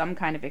drawing on some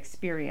kind of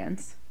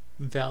experience.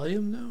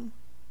 Valium,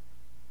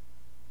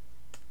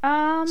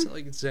 though? Is it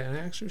like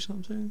Xanax or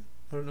something?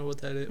 I don't know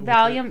what that is.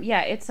 Valium,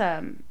 yeah, it's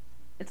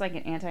like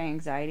an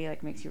anti-anxiety,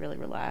 like makes you really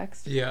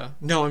relaxed. Yeah.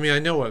 No, I mean I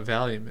know what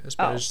Valium is,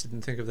 but I Oh. just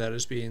didn't think of that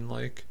as being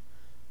like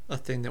a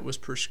thing that was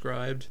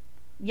prescribed.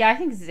 Yeah, I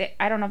think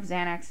I don't know if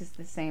Xanax is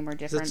the same or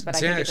different, but I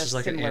think Xanax it's a is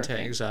like an similar thing.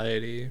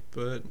 anti-anxiety,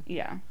 but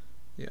Yeah.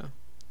 Yeah.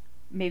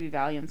 Maybe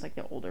Valium's like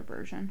the older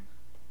version.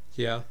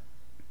 Yeah.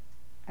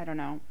 I don't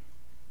know.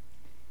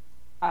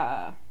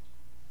 I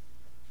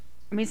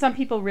mean, some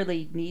people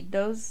really need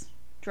those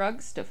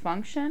drugs to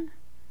function.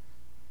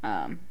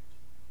 Um,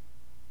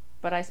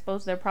 but I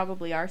suppose there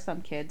probably are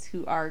some kids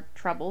who are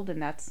troubled,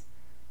 and that's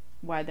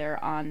why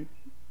they're on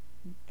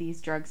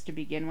these drugs to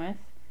begin with,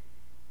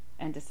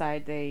 and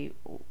decide they,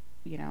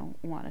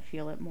 want to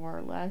feel it more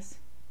or less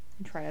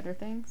and try other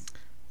things.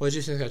 Well, do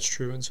you think that's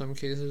true in some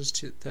cases?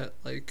 That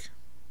like,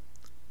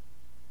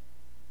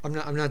 I'm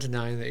not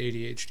denying that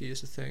ADHD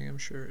is a thing. I'm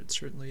sure it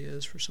certainly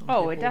is for some people.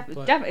 Oh, it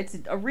definitely it's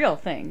a real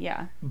thing,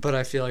 yeah. But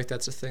I feel like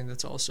that's a thing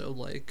that's also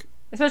like,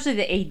 especially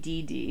the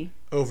ADD,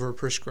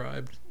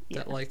 overprescribed. Yeah.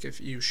 That like if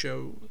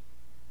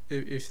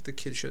the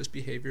kid shows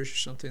behaviors or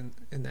something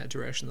in that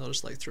direction, they'll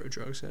just like throw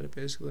drugs at it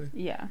basically.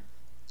 Yeah.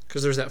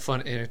 Because there's that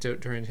fun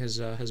anecdote during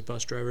his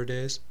bus driver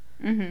days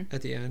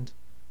at the end,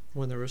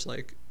 when there was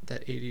like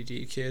that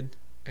ADD kid,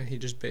 and he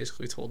just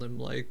basically told him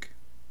like,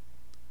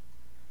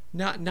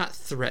 not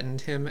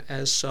threatened him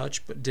as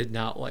such, but did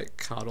not like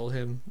coddle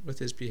him with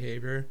his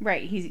behavior.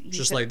 Right. He's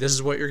just like, this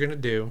is what you're gonna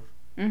do,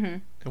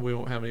 and we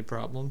won't have any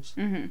problems.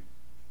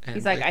 And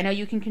he's like, I know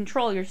you can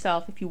control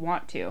yourself if you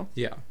want to.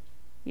 Yeah.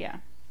 Yeah.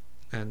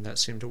 And that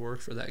seemed to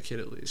work for that kid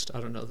at least.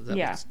 I don't know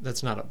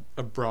that's not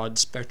a broad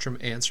spectrum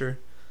answer.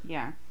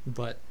 Yeah.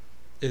 But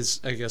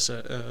is, I guess,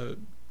 a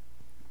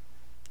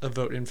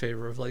vote in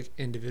favor of like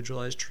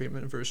individualized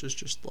treatment versus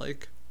just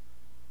like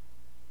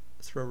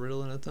throw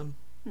Ritalin at them.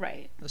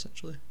 Right.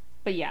 Essentially.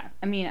 But yeah,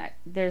 I mean,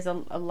 there's a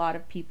lot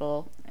of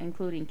people,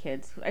 including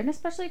kids, and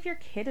especially if your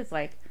kid is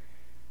like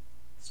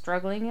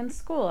struggling in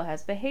school,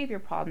 has behavior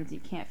problems, you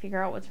can't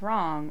figure out what's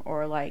wrong,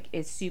 or like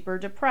is super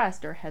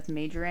depressed or has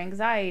major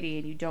anxiety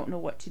and you don't know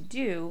what to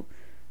do,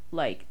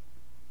 like,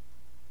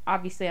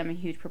 obviously I'm a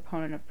huge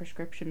proponent of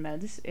prescription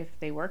meds if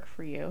they work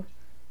for you,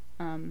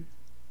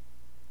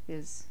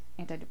 because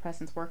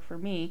antidepressants work for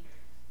me,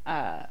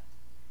 but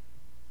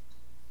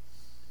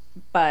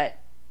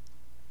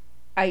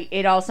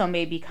it also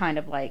may be kind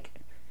of like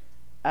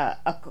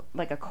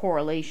a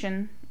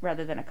correlation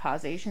rather than a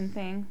causation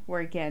thing, where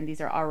again these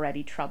are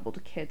already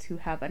troubled kids who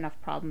have enough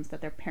problems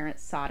that their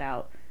parents sought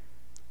out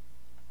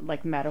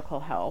like medical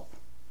help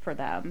for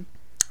them,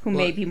 who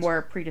may be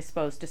more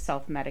predisposed to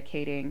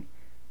self-medicating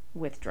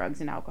with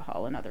drugs and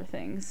alcohol and other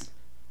things.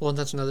 Well, and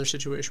that's another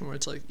situation where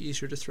it's like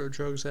easier to throw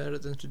drugs at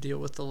it than to deal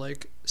with the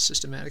like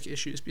systematic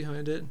issues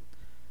behind it.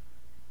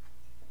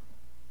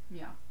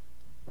 Yeah.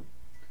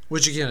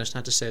 Which again, it's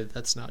not to say that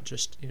that's not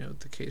just,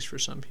 the case for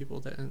some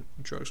people, that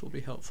drugs will be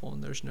helpful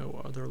and there's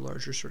no other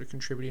larger sort of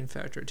contributing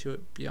factor to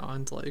it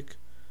beyond like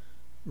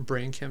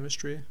brain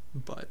chemistry.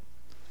 But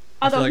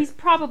although he's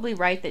probably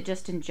right that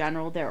just in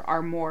general there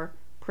are more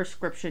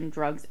prescription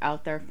drugs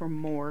out there for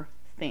more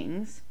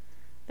things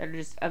that are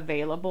just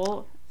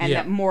available, and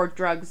that more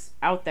drugs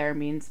out there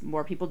means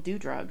more people do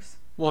drugs.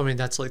 Well, I mean,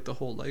 that's like the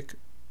whole like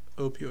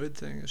opioid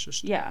thing. It's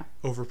just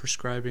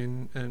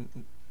overprescribing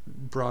and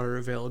broader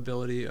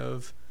availability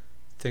of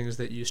things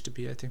that used to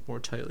be, I think, more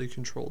tightly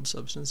controlled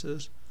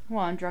substances.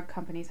 Well, and drug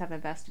companies have a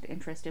vested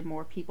interest in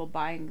more people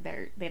buying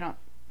they don't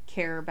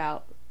care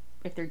about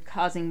if they're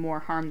causing more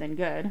harm than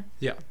good.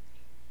 Yeah.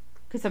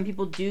 Because some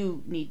people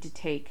do need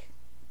to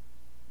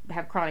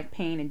have chronic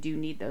pain and do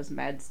need those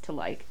meds to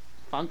like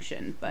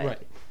function,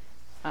 but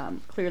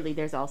clearly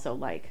there's also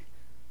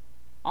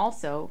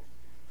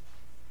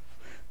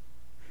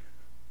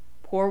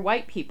poor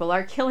white people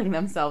are killing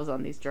themselves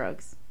on these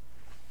drugs.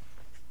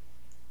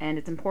 And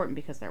it's important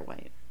because they're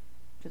white,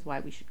 which is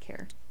why we should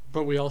care.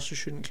 But we also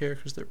shouldn't care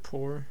because they're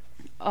poor.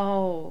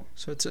 Oh.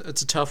 So it's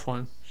a tough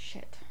one.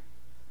 Shit.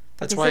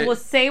 That's why. So we'll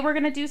say we're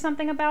going to do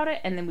something about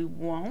it, and then we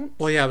won't.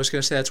 Well, yeah, I was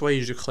going to say that's why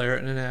you declare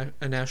it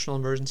a national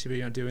emergency, but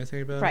you don't do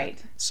anything about it.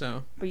 Right.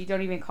 So. But you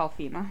don't even call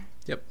FEMA.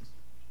 Yep.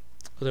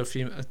 Although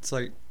FEMA, it's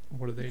like,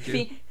 what do they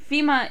do?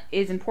 FEMA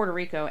is in Puerto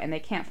Rico, and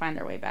they can't find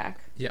their way back.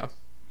 Yeah.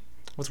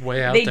 What's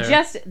way out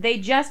there? They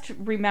just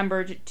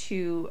remembered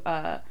to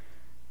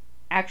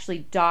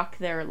actually dock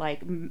their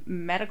like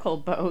medical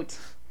boat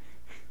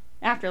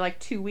after like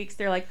 2 weeks.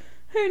 They're like,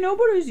 hey,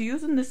 nobody's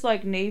using this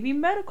like Navy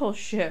medical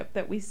ship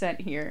that we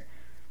sent here.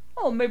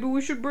 Oh, maybe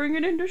we should bring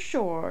it into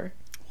shore.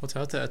 Well, it's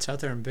out there. It's out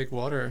there in big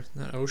water,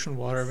 that ocean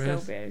water, man.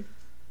 So big.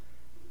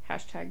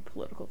 Hashtag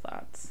political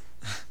thoughts.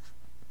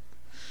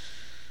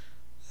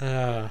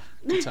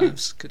 Good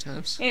times. Good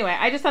times. Anyway,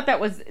 I just thought that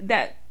was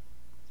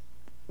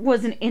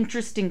an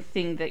interesting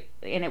thing,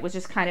 and it was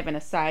just kind of an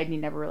aside, and he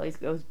never really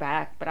goes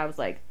back. But I was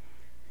like,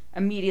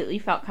 immediately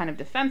felt kind of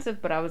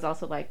defensive, but I was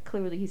also like,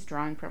 clearly he's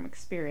drawing from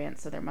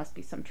experience, so there must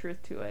be some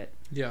truth to it.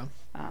 Yeah.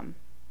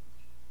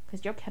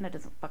 Because Joe Kenna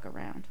doesn't fuck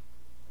around.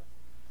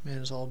 Man,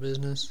 it's all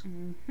business.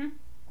 Mm-hmm.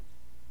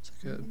 It's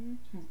like a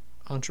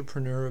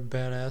entrepreneur of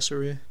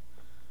badassery.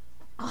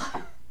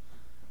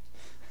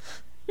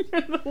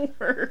 You're the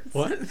worst.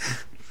 What?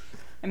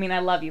 I mean, I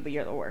love you, but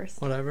you're the worst.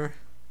 Whatever.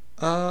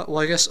 Well,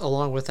 I guess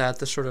along with that,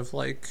 the sort of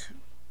like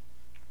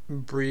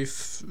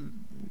brief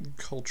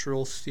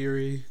cultural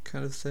theory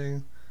kind of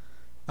thing.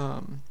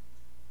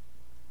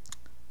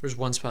 There's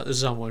one spot, this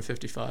is on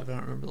 155, I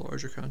don't remember the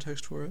larger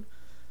context for it,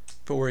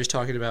 but where he's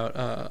talking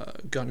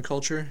about gun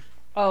culture.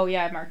 Oh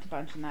yeah, I marked a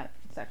bunch in that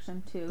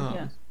section too.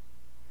 Yeah.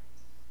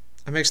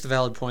 It makes the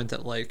valid point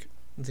that like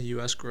the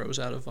U.S. grows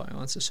out of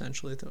violence,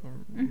 essentially, that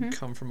Mm-hmm.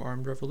 come from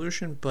armed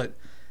revolution, but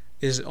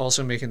is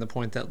also making the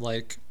point that,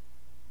 like,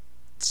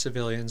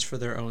 civilians, for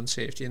their own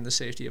safety and the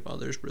safety of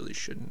others, really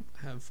shouldn't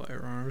have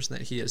firearms, and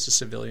that he, as a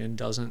civilian,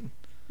 doesn't.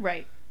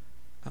 Right.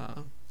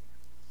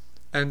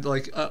 And,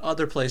 like,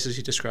 other places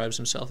he describes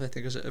himself, I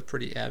think, as a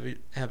pretty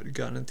avid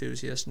gun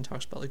enthusiast, and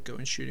talks about, like,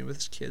 going shooting with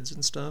his kids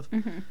and stuff.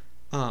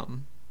 Mm-hmm.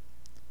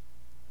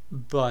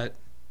 But,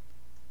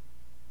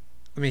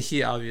 I mean,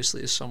 he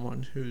obviously is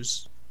someone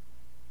whose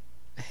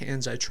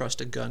hands I trust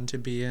a gun to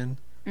be in.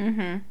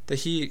 Mm-hmm.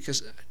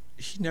 Because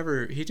he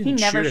never He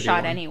never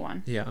shot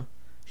anyone. Yeah.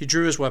 He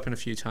drew his weapon a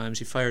few times,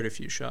 he fired a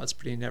few shots,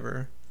 but he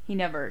never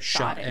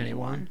shot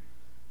anyone.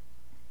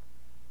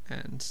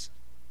 And,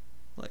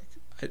 like,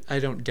 I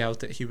don't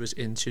doubt that he was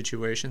in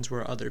situations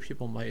where other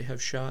people might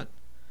have shot.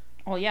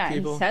 Well, yeah,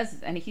 people.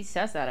 and he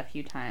says that a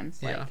few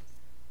times. Like, Yeah.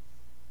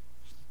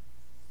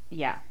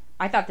 Yeah.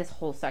 I thought this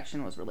whole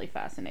section was really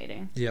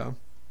fascinating. Yeah.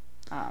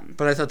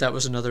 But I thought that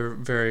was another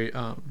very,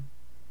 I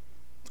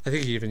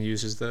think he even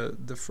uses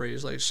the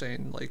phrase, like,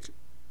 saying, like,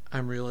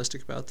 I'm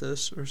realistic about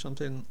this or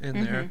something in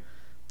Mm-hmm. there.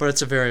 But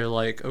it's a very,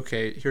 like,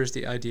 okay, here's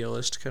the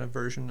idealist kind of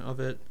version of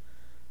it.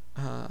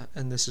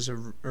 And this is a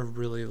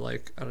really,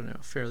 like, I don't know,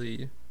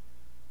 fairly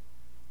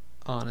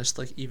honest,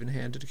 like,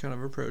 even-handed kind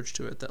of approach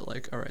to it, that,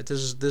 like, all right,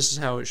 this is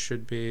how it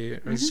should be,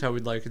 or this is how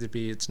we'd like it to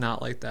be. It's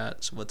not like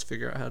that, so let's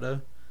figure out how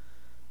to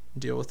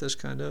deal with this,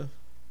 kind of.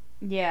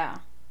 Yeah.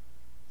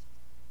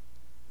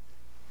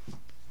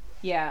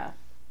 Yeah.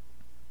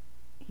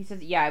 He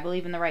says, yeah, I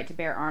believe in the right to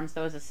bear arms,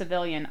 though as a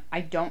civilian,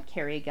 I don't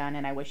carry a gun,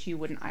 and I wish you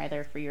wouldn't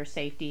either, for your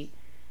safety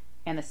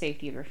and the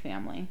safety of your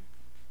family.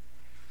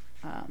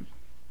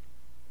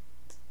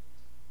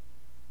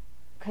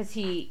 Because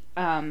he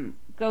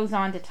goes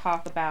on to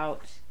talk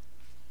about,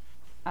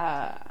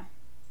 I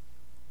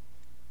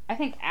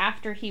think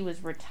after he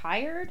was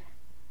retired,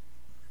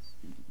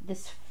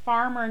 this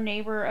farmer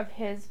neighbor of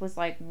his was,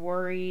 like,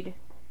 worried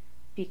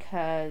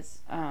because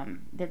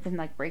there'd been,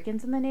 like,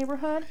 break-ins in the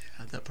neighborhood.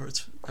 Yeah, that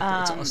part's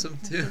awesome, Let's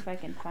see too. if I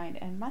can find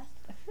it. I feel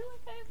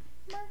like I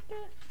marked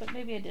it, but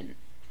maybe I didn't.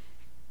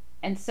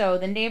 And so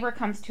the neighbor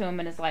comes to him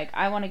and is like,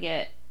 I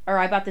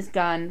bought this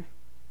gun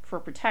for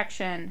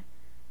protection.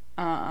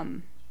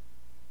 And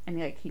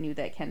he knew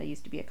that Kenda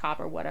used to be a cop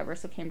or whatever,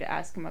 so came to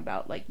ask him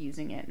about, like,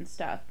 using it and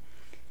stuff.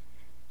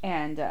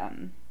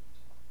 And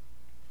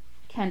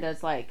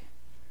Kenda's like,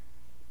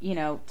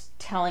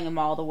 telling him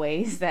all the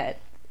ways that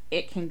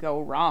it can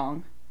go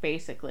wrong,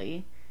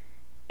 basically.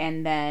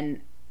 And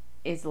then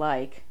is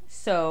like,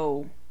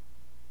 so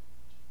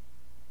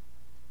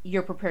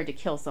you're prepared to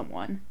kill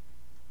someone?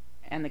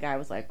 And the guy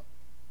was like,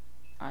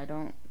 I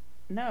don't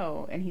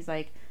know. And he's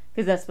like,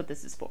 because that's what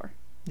this is for.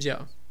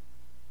 Yeah.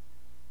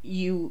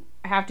 You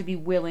have to be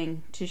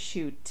willing to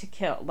shoot to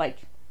kill. Like,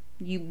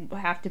 you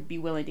have to be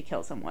willing to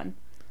kill someone.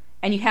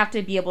 And you have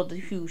to be able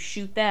to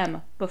shoot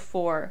them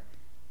before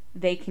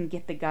they can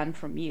get the gun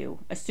from you,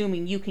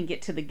 assuming you can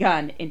get to the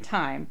gun in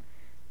time,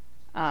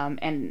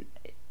 and,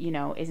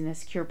 is in a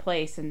secure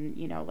place, and,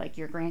 like,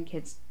 your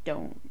grandkids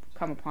don't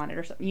come upon it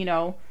or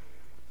something,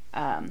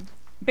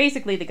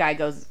 basically the guy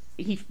goes,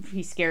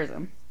 he scares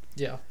him.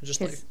 Yeah,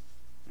 just, like,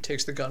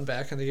 takes the gun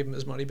back and they give him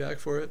his money back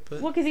for it.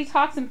 But well, because he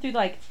talks him through,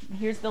 like,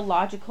 here's the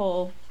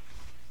logical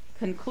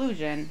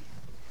conclusion.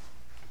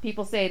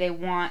 People say they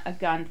want a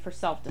gun for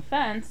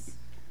self-defense,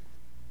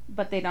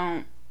 but they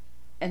don't.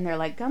 And they're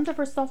like, guns are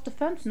for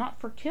self-defense, not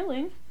for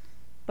killing.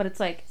 But it's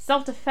like,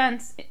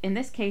 self-defense, in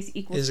this case,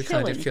 equals is a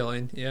killing. kind of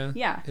killing, yeah.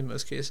 Yeah. In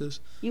most cases.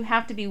 You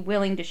have to be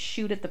willing to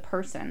shoot at the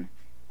person.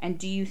 And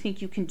do you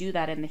think you can do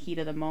that in the heat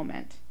of the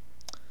moment?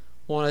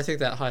 Well, and I think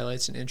that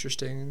highlights an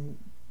interesting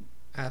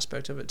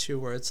aspect of it, too,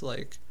 where it's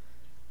like,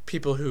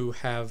 people who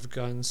have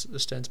guns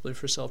ostensibly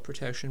for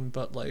self-protection,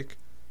 but, like,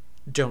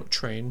 don't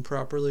train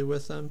properly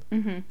with them.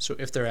 Mm-hmm. So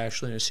if they're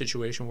actually in a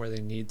situation where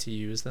they need to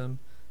use them,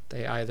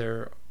 they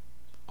either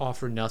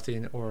offer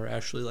nothing or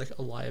actually, like,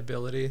 a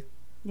liability.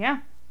 Yeah.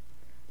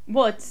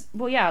 Well,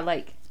 yeah,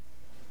 like,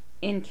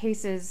 in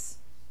cases,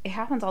 it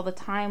happens all the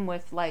time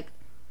with, like,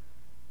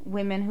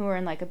 women who are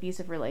in, like,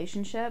 abusive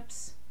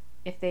relationships.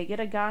 If they get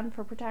a gun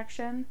for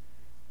protection,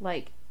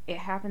 like, it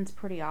happens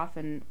pretty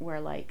often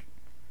where, like,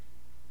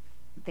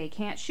 they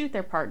can't shoot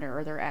their partner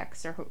or their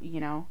ex, or,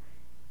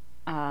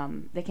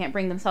 they can't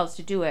bring themselves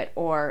to do it,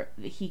 or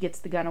he gets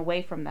the gun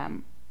away from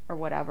them or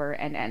whatever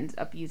and ends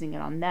up using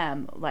it on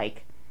them.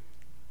 Like,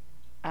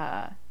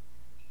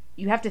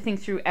 you have to think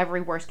through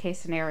every worst case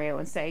scenario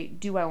and say,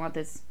 do I want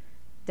this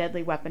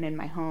deadly weapon in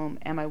my home?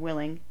 Am I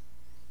willing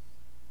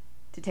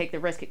to take the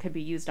risk it could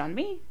be used on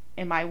me?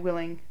 Am I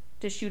willing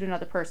to shoot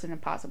another person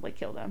and possibly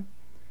kill them?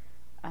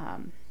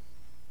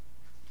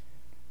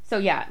 So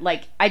yeah,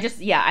 like,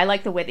 I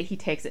like the way that he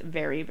takes it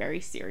very, very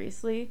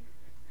seriously.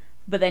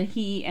 But then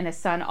he and his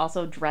son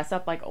also dress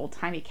up like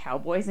old-timey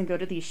cowboys and go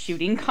to these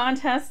shooting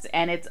contests,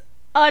 and it's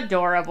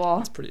adorable.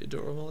 It's pretty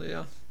adorable,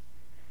 yeah.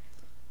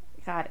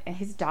 God, and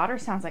his daughter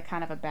sounds like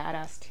kind of a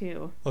badass,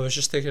 too. I was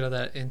just thinking of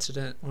that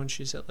incident when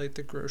she's at, like,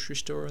 the grocery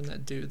store and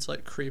that dude's,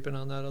 like, creeping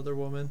on that other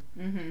woman.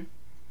 Mm-hmm.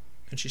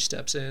 and she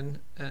steps in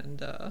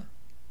and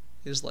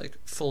is like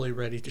fully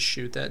ready to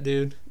shoot that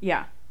dude.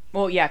 Yeah.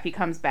 Well, yeah, if he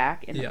comes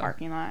back in the Yeah.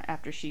 parking lot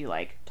after she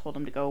like told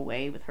him to go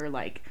away with her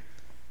like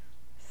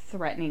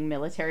threatening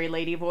military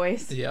lady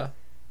voice. Yeah.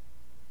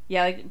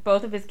 Yeah, like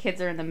both of his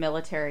kids are in the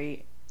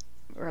military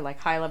or like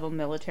high level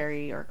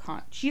military or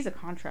she's a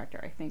contractor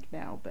I think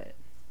now, but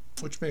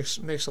Which makes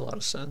a lot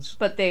of sense.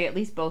 but they at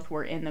least both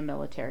were in the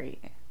military.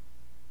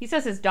 He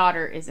says his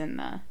daughter is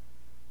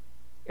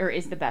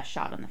is the best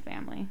shot in the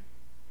family.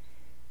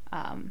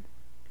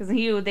 Because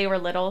they were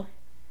little,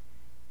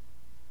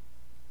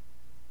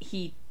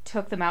 he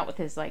took them out with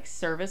his like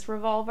service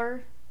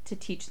revolver to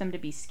teach them to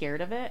be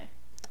scared of it.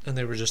 And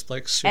they were just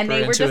like super And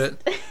they into were just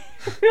it.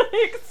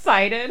 really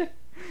excited.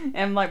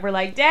 And like we're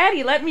like,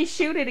 Daddy, let me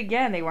shoot it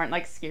again. They weren't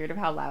like scared of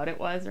how loud it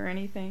was or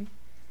anything.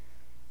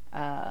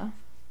 Yeah,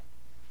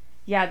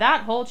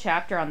 that whole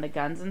chapter on the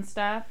guns and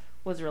stuff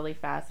was really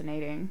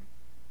fascinating.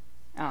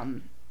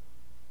 And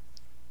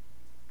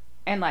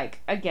like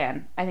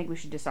again, I think we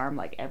should disarm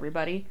like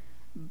everybody,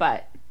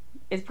 but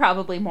it's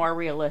probably more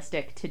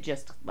realistic to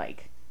just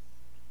like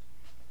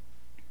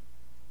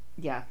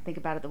think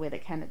about it the way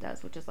that Kenda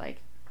does, which is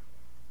like,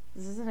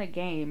 this isn't a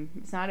game.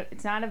 It's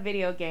not a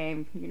video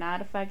game. You're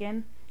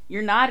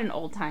not an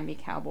old-timey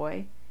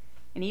cowboy.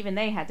 And even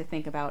they had to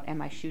think about,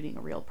 am I shooting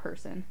a real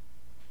person?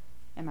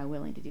 Am I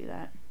willing to do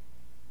that?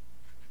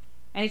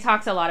 And he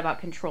talks a lot about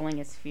controlling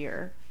his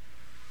fear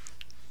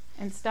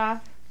and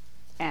stuff.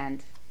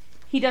 And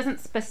he doesn't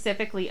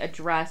specifically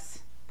address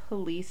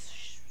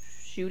police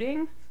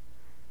shooting.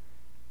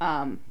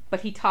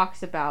 But he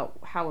talks about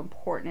how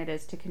important it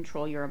is to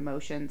control your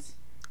emotions.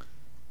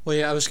 Well,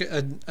 yeah,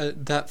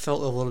 that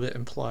felt a little bit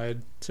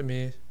implied to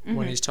me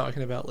when he's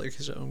talking about like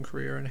his own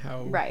career and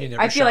how right. he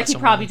never I feel like he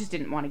someone. probably just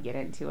didn't want to get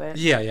into it.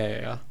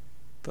 Yeah.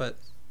 But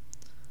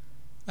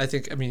I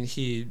think, I mean,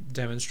 he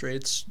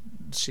demonstrates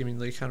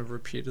seemingly kind of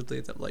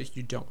repeatedly that like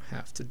you don't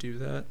have to do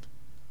that.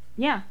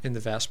 Yeah. In the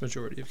vast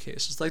majority of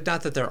cases, like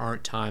not that there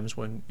aren't times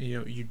when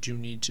you do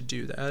need to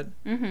do that.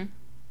 Mm-hmm.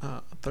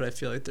 But I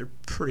feel like they're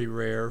pretty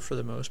rare for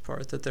the most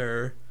part.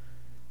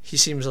 He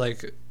seems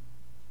like,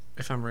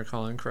 if I'm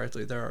recalling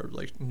correctly, there are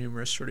like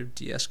numerous sort of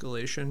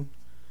de-escalation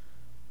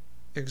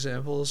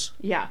examples.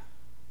 Yeah.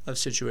 Of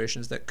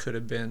situations that could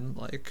have been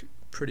like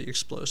pretty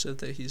explosive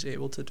that he's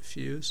able to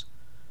diffuse.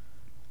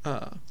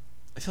 I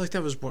feel like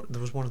that was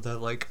one of the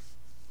like.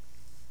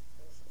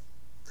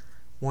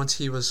 Once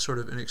he was sort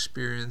of an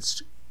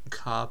experienced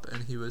cop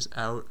and he was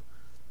out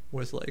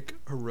with like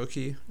a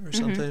rookie or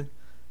something,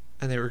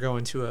 and they were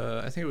going to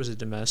I think it was a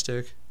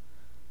domestic,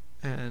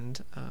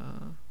 and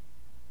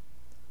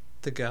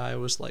the guy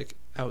was like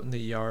out in the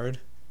yard,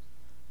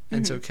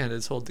 and so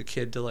Kenda told the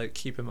kid to like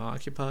keep him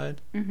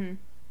occupied, and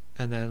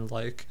then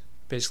like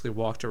basically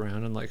walked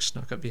around and like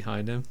snuck up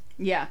behind him.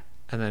 Yeah.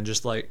 And then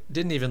just like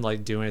didn't even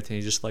like do anything.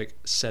 He just like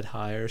said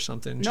hi or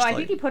something. No, just, I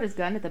think he put his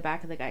gun at the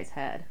back of the guy's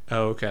head.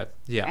 Oh, okay.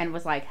 Yeah. And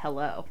was like,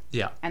 hello.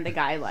 Yeah. And the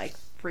guy like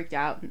freaked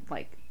out and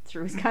like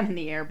threw his gun in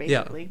the air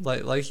basically.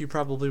 Yeah, like you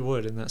probably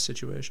would in that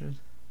situation.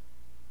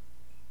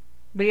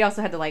 But he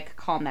also had to like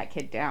calm that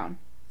kid down.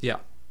 Yeah.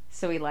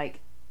 So he like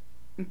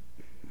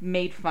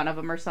made fun of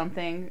him or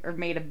something, or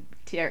made a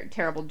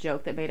terrible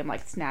joke that made him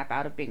like snap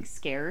out of being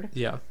scared.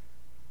 Yeah.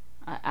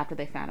 After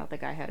they found out the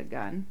guy had a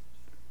gun.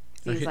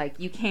 So he's like,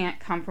 you can't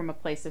come from a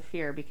place of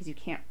fear because you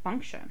can't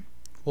function.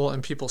 Well,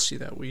 and people see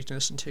that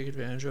weakness and take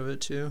advantage of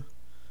it too.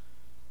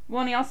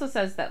 Well, and he also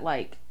says that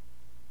like,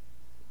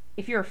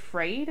 if you're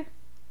afraid,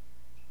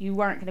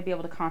 you aren't going to be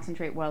able to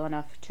concentrate well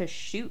enough to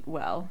shoot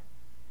well.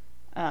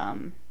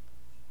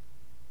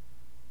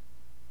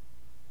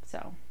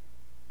 So,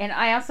 and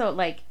I also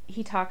like,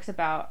 he talks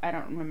about, I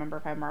don't remember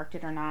if I marked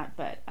it or not,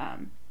 but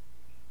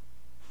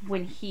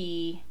when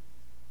he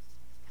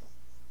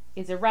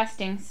is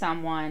arresting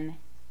someone,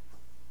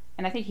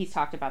 and I think he's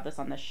talked about this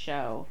on the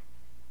show,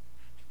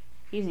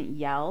 he doesn't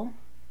yell.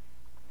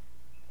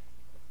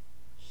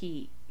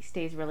 He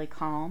stays really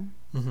calm.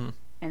 Mm-hmm.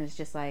 And it's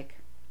just like,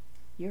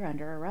 you're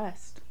under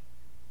arrest.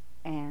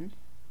 And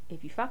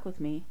if you fuck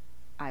with me,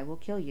 I will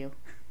kill you.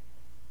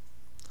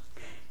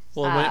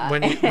 Well,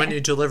 when you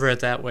deliver it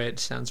that way, it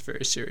sounds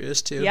very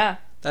serious too. Yeah.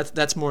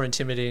 That's more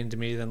intimidating to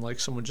me than like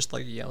someone just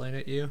like yelling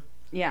at you.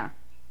 Yeah.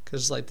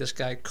 Because like this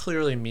guy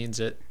clearly means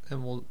it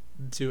and will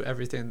do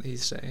everything that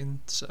he's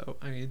saying. So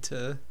I need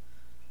to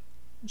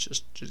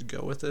just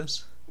go with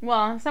this.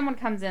 Well, if someone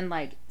comes in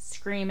like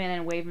screaming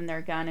and waving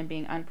their gun and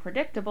being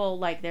unpredictable,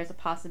 like there's a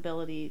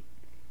possibility.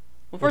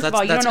 Well, first of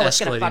all, you don't know what's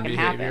gonna fucking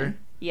happen.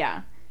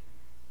 Yeah.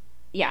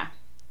 Yeah.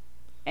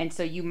 And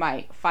so you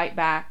might fight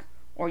back,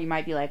 or you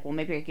might be like, well,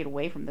 maybe I get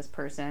away from this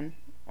person,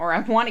 or I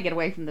want to get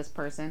away from this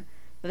person.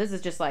 But this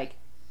is just like,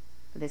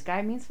 this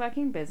guy means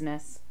fucking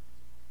business.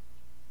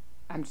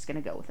 I'm just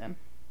gonna go with him.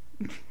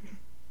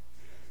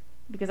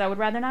 Because I would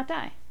rather not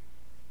die.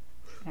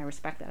 And I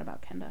respect that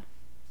about Kenda.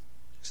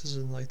 This is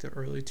in like the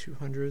early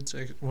 200s,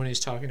 like, when he's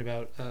talking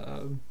about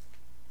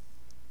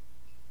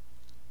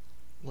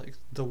like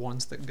the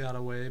ones that got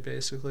away,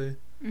 basically.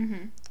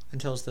 Mm-hmm. and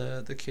tells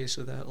the case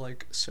of that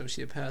like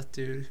sociopath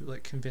dude who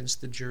like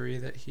convinced the jury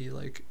that he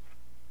like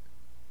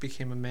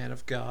became a man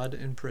of God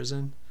in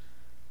prison,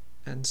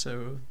 and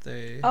so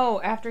they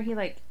after he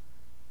like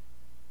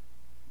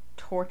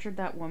tortured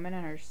that woman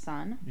and her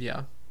son.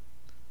 Yeah,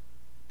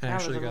 and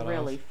that was a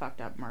really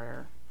fucked up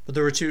murder. But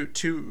there were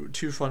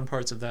two fun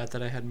parts of that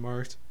I had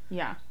marked.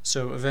 Yeah.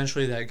 So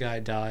eventually that guy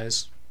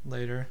dies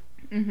later.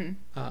 Mm-hmm.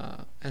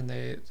 And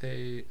they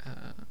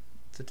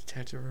the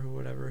detective or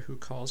whatever who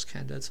calls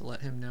Kenda to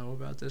let him know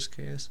about this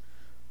case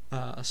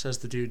says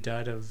the dude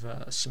died of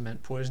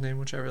cement poisoning,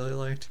 which I really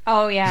liked.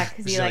 Oh yeah,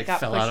 because he like got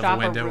fell pushed out of off a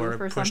window a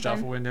roof or pushed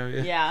something. off a window.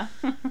 Yeah.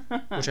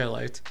 Which I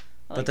liked.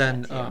 But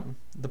then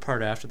the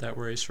part after that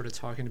where he's sort of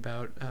talking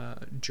about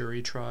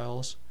jury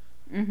trials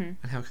and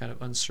how kind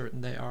of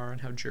uncertain they are and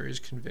how juries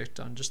convict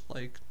on just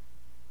like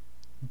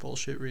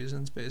bullshit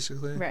reasons,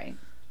 basically. Right.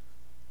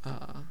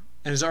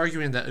 And is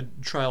arguing that a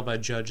trial by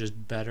judge is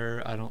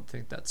better. I don't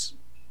think that's,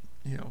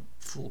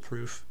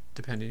 foolproof,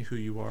 depending who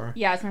you are.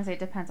 Yeah, I was going to say it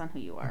depends on who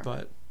you are.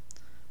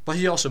 But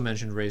he also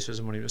mentioned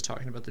racism when he was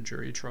talking about the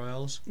jury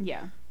trials.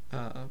 Yeah.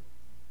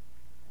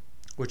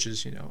 Which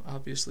is,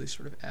 obviously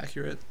sort of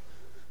accurate.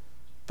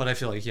 But I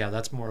feel like,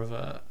 that's more of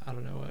a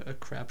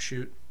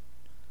crapshoot,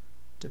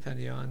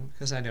 depending on...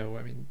 Because I know,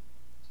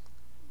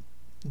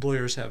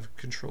 lawyers have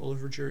control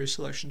over jury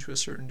selection to a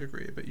certain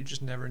degree, but you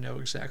just never know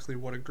exactly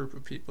what a group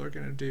of people are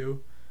going to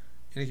do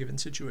in a given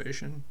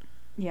situation.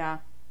 Yeah.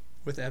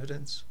 With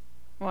evidence.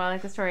 Well, I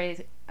like the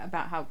story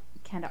about how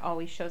Kenda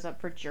always shows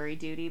up for jury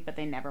duty, but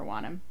they never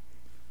want him.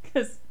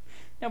 Because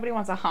nobody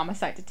wants a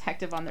homicide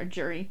detective on their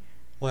jury.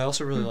 Well, I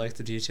also really like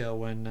the detail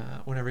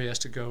whenever he has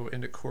to go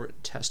into court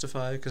and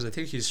testify, because I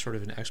think he's sort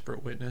of an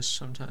expert witness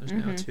sometimes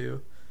now,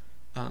 too.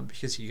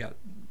 Because he got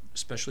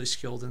especially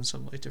skilled in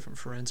some like different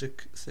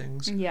forensic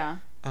things. Yeah.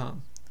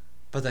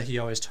 But that he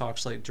always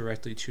talks like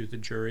directly to the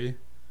jury.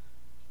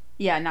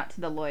 Yeah, not to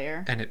the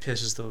lawyer. And it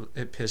pisses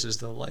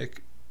the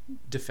like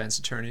defense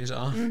attorneys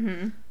off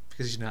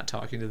because he's not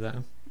talking to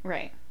them.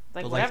 Right.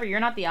 Like but, whatever, you're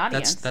not the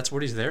audience. That's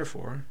what he's there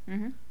for.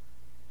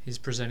 He's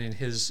presenting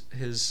his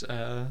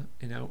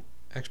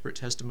expert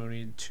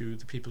testimony to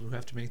the people who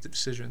have to make the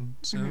decision.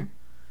 So.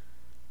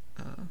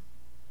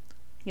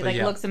 He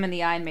looks them in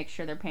the eye and makes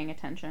sure they're paying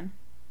attention.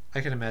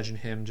 I can imagine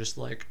him just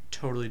like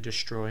totally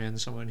destroying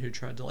someone who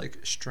tried to like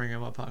string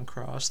him up on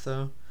cross,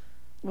 though.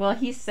 Well,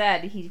 he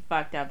said he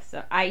fucked up.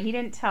 So he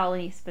didn't tell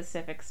any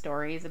specific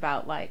stories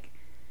about like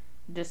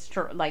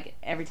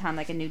every time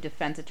like a new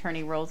defense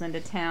attorney rolls into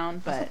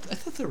town. But I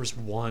thought there was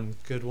one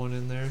good one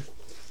in there.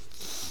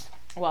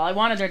 Well, I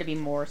wanted there to be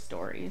more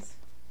stories.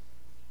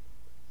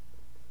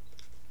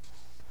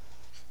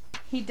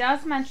 He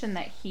does mention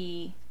that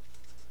he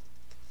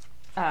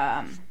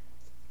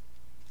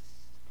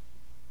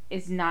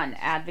is not an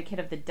advocate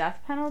of the death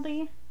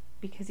penalty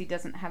because he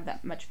doesn't have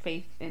that much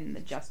faith in the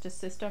justice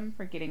system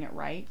for getting it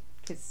right.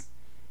 Because,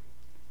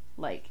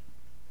 like,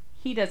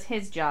 he does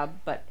his job,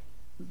 but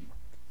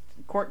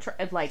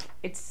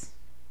it's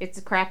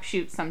a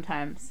crapshoot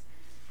sometimes.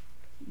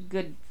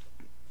 Good,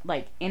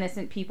 like,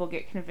 innocent people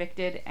get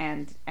convicted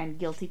and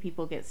guilty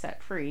people get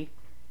set free.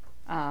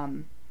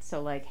 So,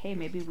 like, hey,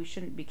 maybe we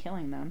shouldn't be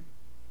killing them.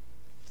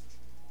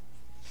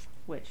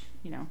 Which,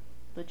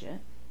 legit.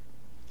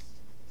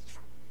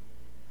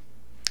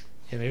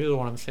 Yeah, maybe the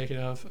one I'm thinking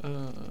of.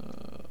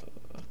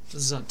 This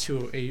is on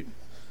 208.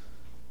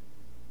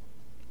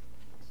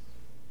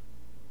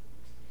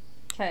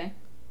 Okay.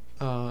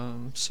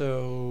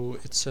 So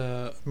it's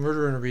a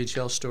murder in a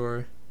retail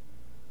store.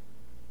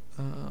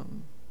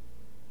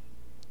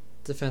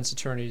 Defense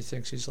attorney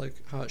thinks he's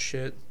like hot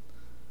shit.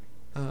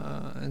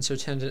 And so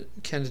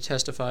Kenda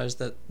testifies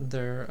that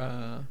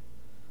there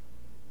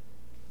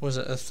was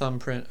a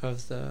thumbprint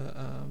of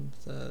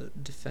the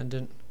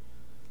defendant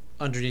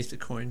underneath the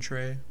coin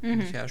tray in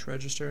the cash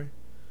register.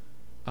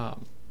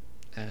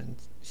 And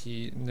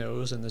he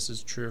knows, and this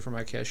is true from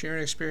my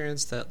cashiering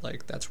experience, that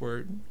like that's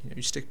where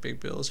you stick big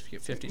bills. If you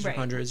get 50s or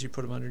 100s, you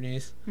put them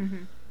underneath.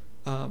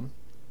 And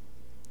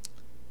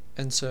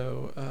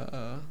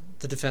so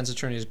the defense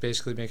attorney is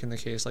basically making the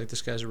case like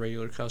this guy's a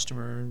regular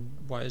customer.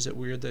 Why is it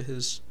weird that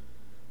his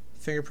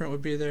fingerprint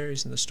would be there?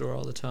 He's in the store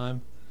all the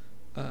time.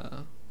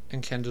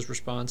 And Kenda's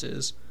response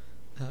is,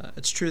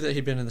 it's true that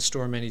he'd been in the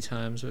store many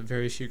times, but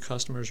very few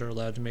customers are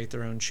allowed to make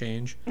their own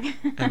change.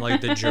 And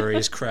like the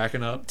jury's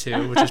cracking up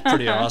too, which is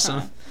pretty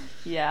awesome.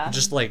 Yeah.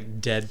 Just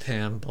like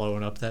deadpan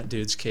blowing up that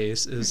dude's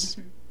case is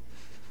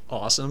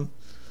awesome.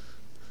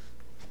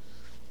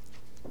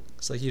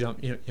 It's like you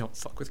don't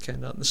fuck with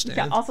Kenda on the stand.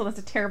 Yeah. Also, that's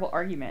a terrible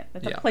argument.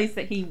 That's a place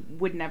that he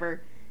would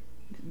never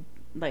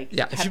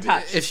have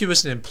touched. If he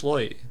was an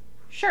employee.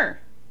 Sure.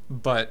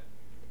 But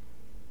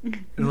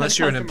unless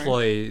you're an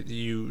employee,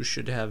 you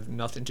should have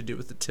nothing to do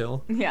with the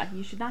till. Yeah,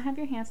 you should not have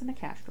your hands in the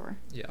cash drawer.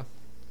 Yeah.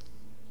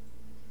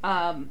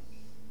 But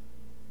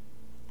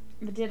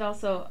did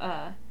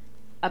also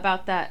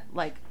about that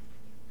like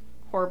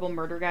horrible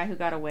murder guy who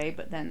got away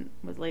but then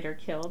was later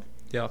killed.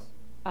 Yeah.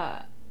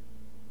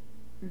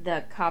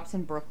 The cops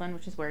in Brooklyn,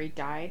 which is where he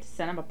died,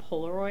 sent him a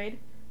Polaroid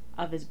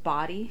of his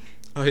body.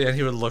 Oh yeah,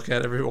 he would look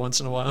at it every once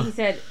in a while. He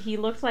said he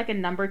looked like a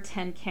number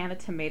 10 can of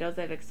tomatoes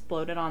that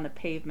exploded on the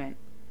pavement.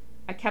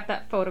 I kept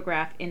that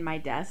photograph in my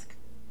desk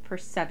for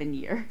 7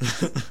 years.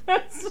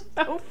 That's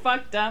so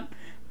fucked up,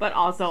 but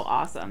also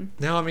awesome.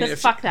 No, I mean,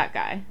 just fuck that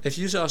guy. If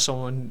you saw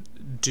someone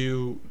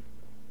do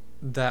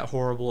that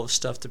horrible of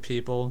stuff to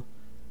people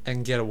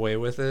and get away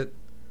with it,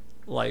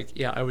 like,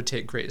 yeah, I would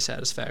take great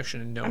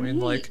satisfaction in knowing,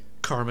 like,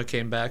 karma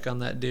came back on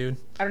that dude.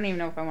 I don't even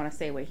know if I want to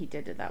say what he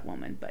did to that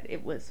woman, but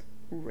it was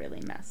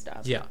really messed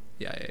up. Yeah.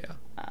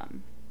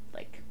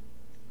 Like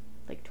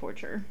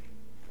torture.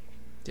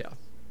 Yeah.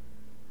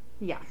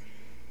 Yeah.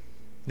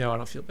 No, I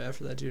don't feel bad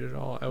for that dude at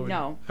all.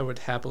 I would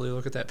happily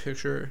look at that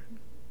picture,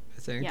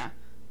 I think. Yeah.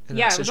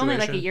 Yeah, it was only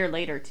like a year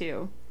later,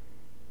 too.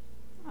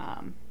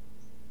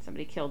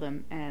 Somebody killed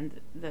him,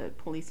 and the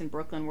police in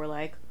Brooklyn were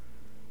like,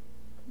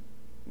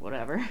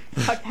 whatever.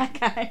 Fuck that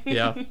guy.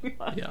 Yeah.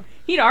 Yeah.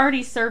 He'd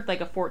already served like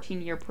a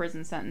 14-year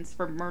prison sentence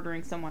for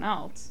murdering someone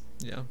else.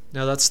 Yeah.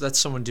 No, that's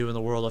someone doing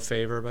the world a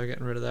favor by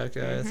getting rid of that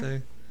guy, I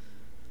think.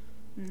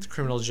 The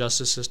criminal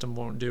justice system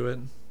won't do it.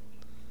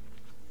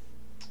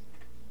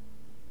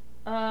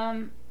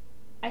 I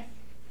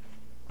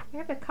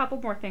have a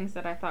couple more things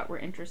that I thought were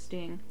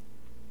interesting.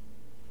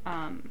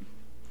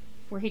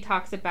 Where he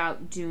talks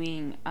about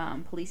doing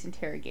police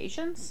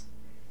interrogations.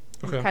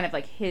 Okay. And kind of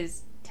like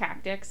his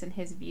tactics and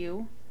his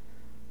view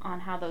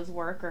on how those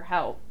work, or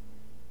how,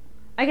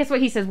 I guess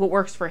what he says, what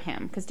works for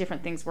him, because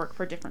different things work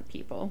for different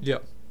people. Yeah.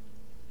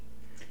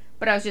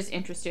 But I was just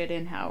interested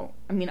in how,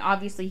 I mean,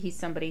 obviously he's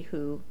somebody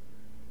who,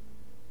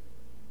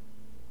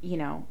 you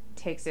know,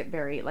 takes it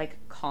very, like,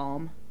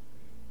 calm.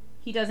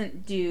 He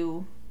doesn't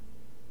do,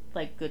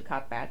 like, good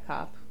cop, bad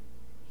cop.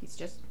 He's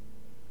just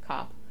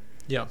cop.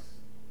 Yeah.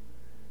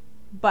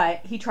 But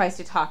he tries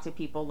to talk to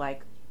people,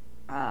 like,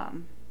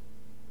 and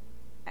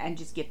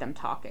just get them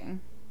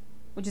talking.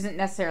 Which isn't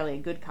necessarily a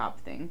good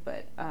cop thing,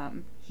 but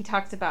he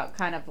talks about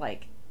kind of,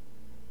 like,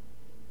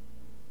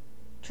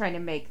 trying to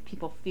make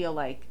people feel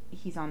like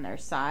he's on their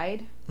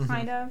side,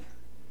 kind of.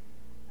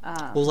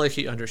 Well, like,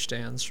 he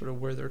understands sort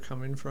of where they're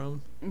coming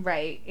from.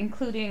 Right,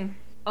 including,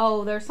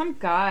 there's some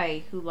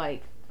guy who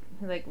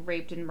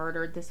raped and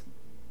murdered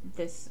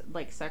this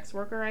like sex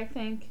worker, I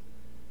think,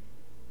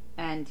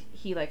 and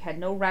he like had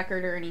no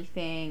record or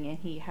anything, and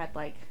he had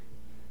like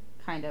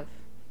kind of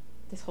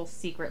this whole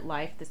secret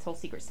life, this whole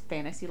secret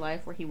fantasy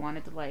life where he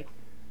wanted to like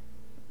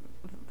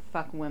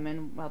fuck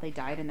women while they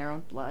died in their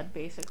own blood,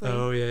 basically.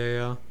 Oh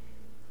yeah.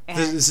 And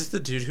Is this the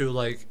dude who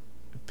like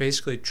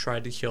basically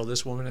tried to kill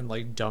this woman and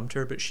like dumped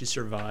her, but she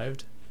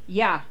survived?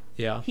 Yeah.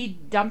 Yeah. He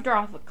dumped her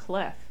off a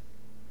cliff.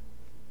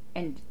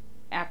 And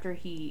after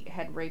he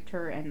had raped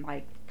her and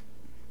like,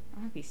 I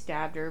don't know if he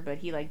stabbed her, but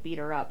he like beat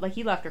her up. Like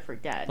he left her for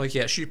dead. Like,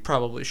 yeah, she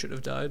probably should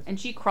have died. And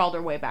she crawled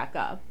her way back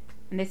up.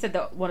 And they said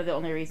that one of the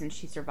only reasons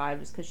she survived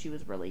was because she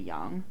was really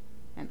young.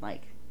 And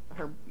like,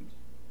 her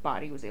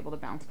body was able to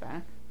bounce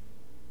back.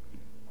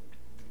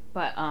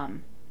 But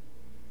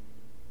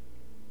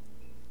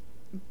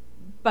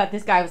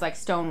this guy was like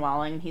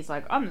stonewalling. He's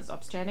like, I'm this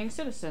upstanding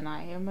citizen.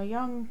 I am a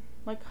young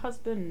like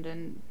husband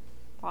and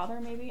father,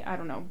 maybe? I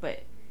don't know.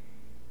 But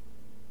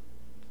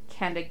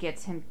Kenda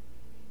gets him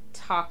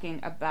talking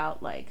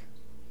about like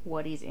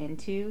what he's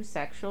into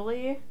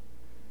sexually,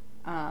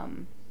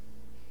 and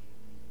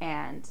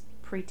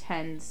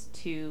pretends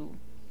to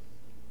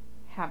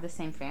have the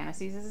same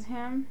fantasies as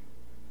him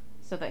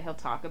so that he'll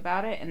talk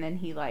about it, and then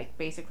he like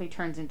basically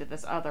turns into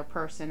this other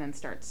person and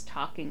starts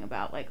talking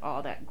about like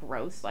all that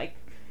gross like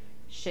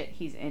shit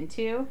he's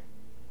into,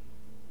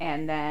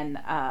 and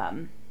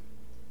then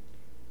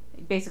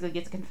basically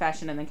gets a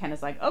confession, and then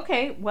Kenda's like,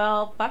 okay,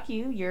 well, fuck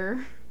you,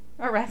 you're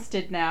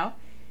arrested now.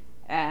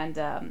 And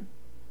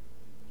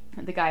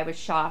the guy was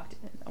shocked.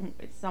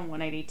 It's on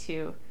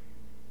 182.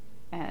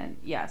 And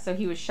yeah, so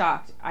he was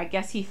shocked. I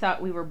guess he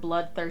thought we were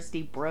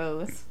bloodthirsty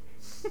bros.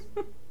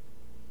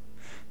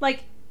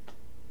 Like,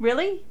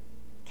 really?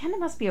 Kenda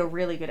must be a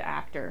really good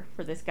actor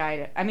for this guy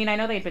to... I mean, I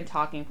know they'd been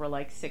talking for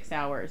like 6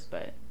 hours,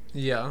 but...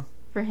 Yeah.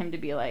 For him to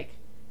be like,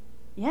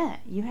 yeah,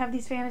 you have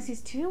these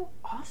fantasies too?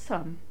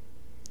 Awesome.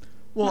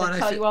 Well, I'll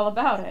tell you all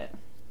about it.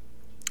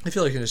 I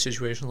feel like in a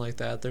situation like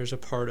that, there's a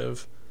part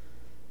of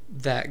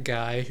that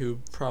guy who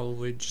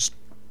probably just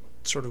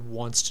sort of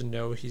wants to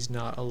know he's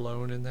not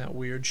alone in that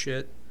weird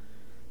shit.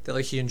 That,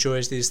 like, he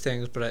enjoys these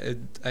things, but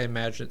I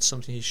imagine it's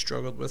something he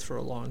struggled with for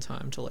a long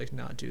time to, like,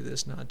 not do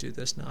this, not do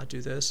this, not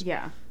do this.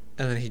 Yeah.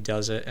 And then he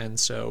does it, and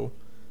so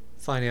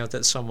finding out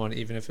that someone,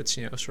 even if it's,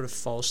 you know, sort of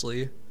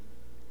falsely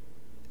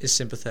is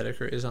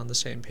sympathetic or is on the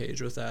same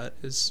page with that,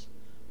 is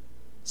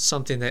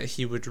something that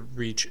he would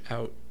reach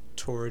out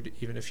toward,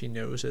 even if he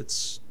knows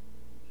it's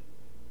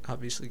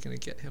obviously going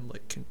to get him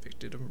like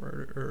convicted of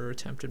murder or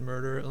attempted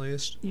murder at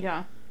least.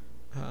 Yeah.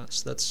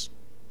 So that's,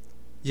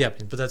 yeah,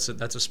 but that's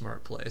a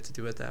smart play to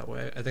do it that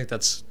way. I think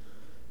that's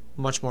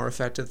much more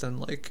effective than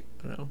like,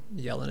 I don't know,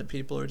 yelling at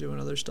people or doing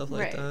other stuff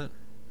like that.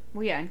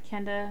 Well, yeah, and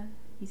Kenda,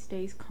 he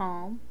stays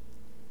calm.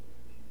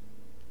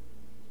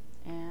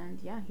 And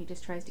yeah, he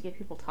just tries to get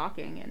people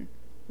talking, and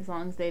as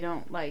long as they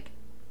don't like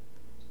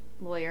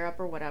lawyer up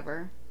or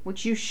whatever,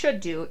 which you should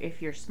do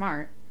if you're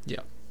smart.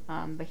 Yeah.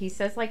 But he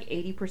says like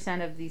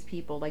 80% of these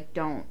people like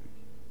don't,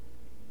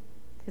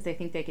 because they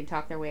think they can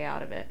talk their way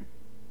out of it.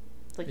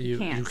 It's like you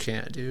can't. You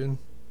can't, dude.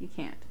 You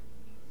can't.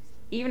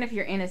 Even if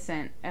you're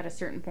innocent, at a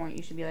certain point,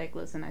 you should be like,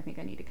 listen, I think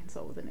I need to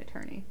consult with an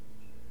attorney.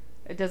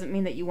 It doesn't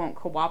mean that you won't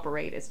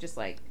cooperate. It's just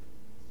like,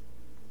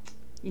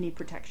 you need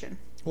protection.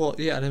 Well,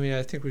 yeah, and I mean,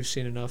 I think we've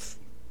seen enough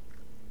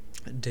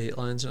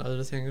Datelines and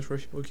other things where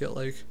people get,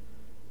 like,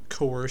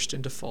 coerced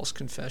into false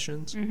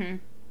confessions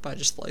by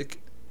just,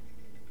 like,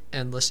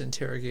 endless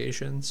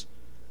interrogations.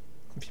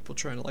 And people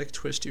trying to, like,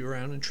 twist you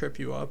around and trip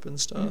you up and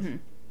stuff.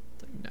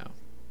 Like, no.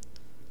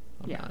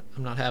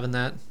 I'm not having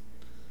that.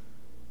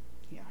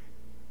 Yeah.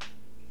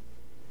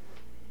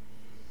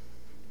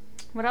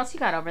 What else you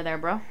got over there,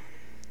 bro?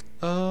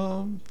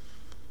 Not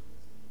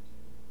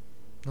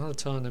a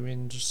ton. I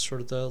mean, just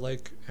sort of the,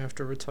 like,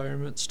 after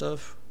retirement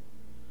stuff.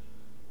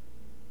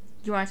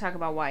 Do you want to talk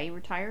about why you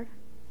retired?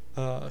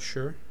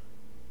 Sure.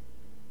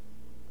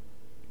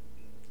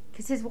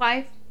 Because his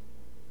wife...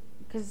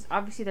 Because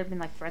obviously there have been,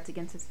 like, threats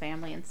against his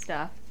family and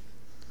stuff.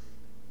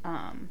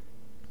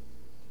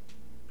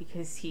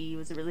 Because he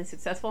was a really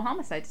successful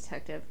homicide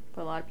detective.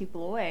 Put a lot of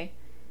people away.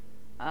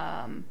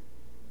 And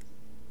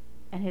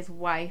his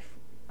wife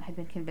had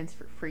been convinced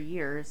for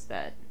years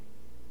that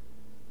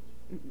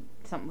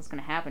something was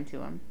going to happen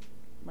to him.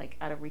 Like,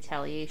 out of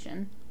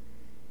retaliation.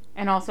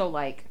 And also,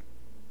 like...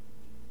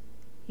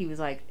 He was,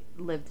 like,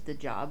 lived the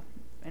job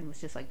and was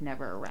just, like,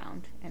 never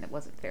around. And it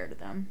wasn't fair to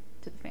them,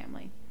 to the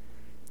family.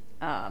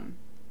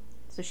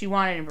 So she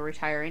wanted him to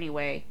retire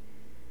anyway.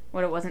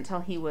 What it wasn't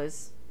until he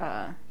was,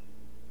 like,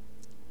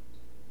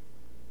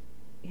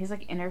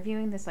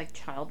 interviewing this, like,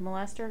 child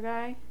molester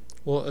guy.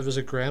 Well, it was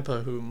a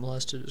grandpa who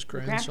molested his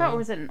grandson. Grandpa, or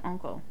was it an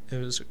uncle? It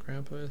was a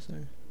grandpa, I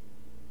think.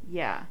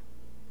 Yeah.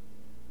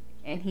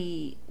 And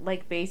he,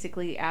 like,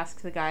 basically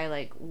asked the guy,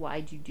 like,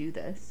 why'd you do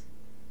this?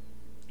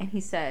 And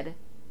he said...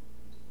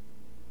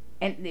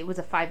 And it was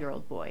a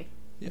 5-year-old boy.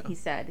 Yeah. He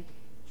said,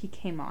 he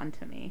came on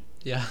to me.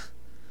 Yeah.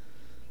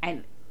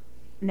 And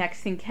next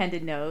thing Kenda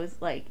knows,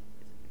 like,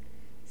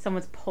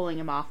 someone's pulling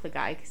him off the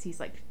guy because he's,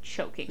 like,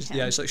 choking him.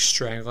 Yeah, he's, like,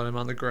 strangling him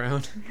on the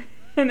ground.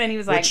 And then he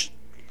was Which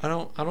like...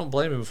 I don't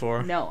blame him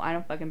for. No, I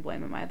don't fucking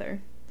blame him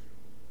either.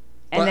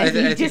 And But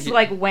then he just,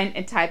 like, went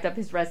and typed up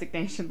his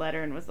resignation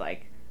letter and was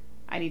like,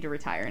 I need to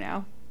retire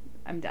now.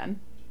 I'm done.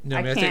 No,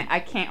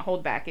 I can't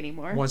hold back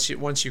anymore. Once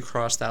you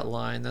cross that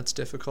line, that's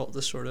difficult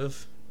to sort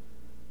of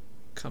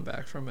come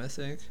back from, I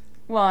think.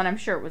 Well, and I'm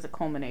sure it was a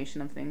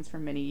culmination of things for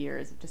many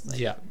years of just like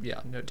yeah,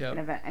 no doubt. an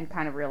event, and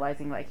kind of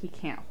realizing like he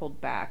can't hold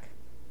back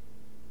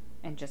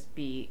and just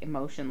be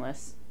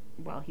emotionless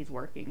while he's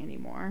working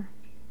anymore,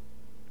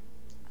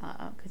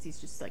 because he's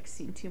just like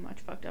seen too much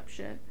fucked up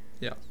shit.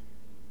 Yeah.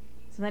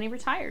 So then he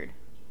retired,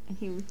 and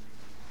he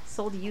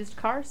sold used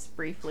cars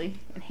briefly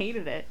and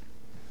hated it.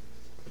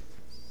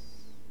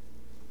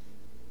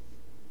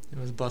 He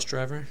was a bus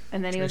driver.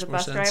 And then he was a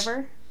bus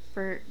driver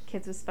for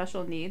kids with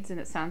special needs, and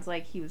it sounds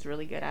like he was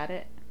really good at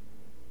it.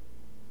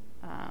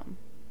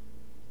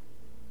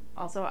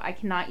 Also, I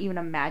cannot even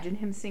imagine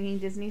him singing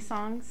Disney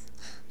songs,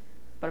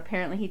 but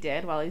apparently he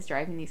did while he's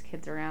driving these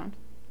kids around.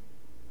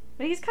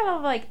 But he's kind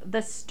of like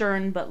the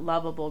stern but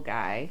lovable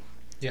guy.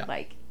 Yeah.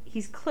 Like,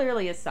 he's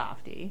clearly a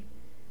softie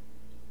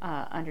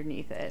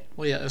underneath it.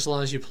 Well, yeah, as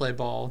long as you play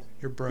ball,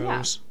 you're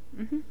bros.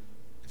 Yeah. Mm-hmm.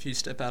 If you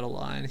step out of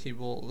line, he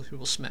will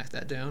smack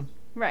that down.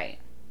 Right.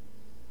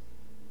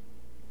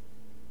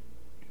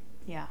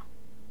 Yeah.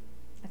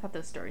 I thought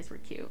those stories were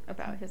cute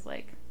about his,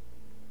 like...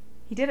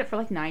 He did it for,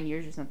 like, 9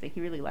 years or something. He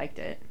really liked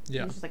it.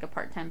 Yeah. He was just, like, a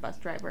part-time bus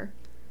driver.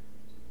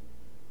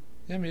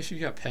 Yeah, I mean, if you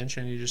got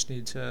pension, you just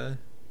need to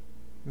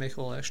make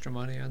a little extra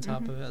money on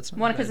top of it. That's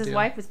not Well, a bad because his deal.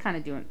 wife was kind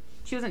of doing...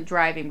 She wasn't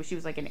driving, but she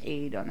was, like, an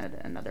aide on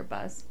another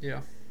bus.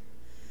 Yeah.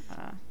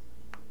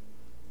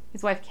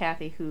 His wife,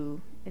 Kathy,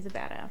 who is a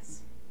badass.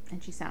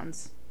 And she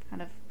sounds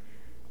kind of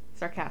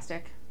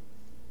sarcastic.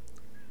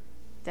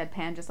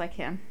 Deadpan, just like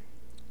him.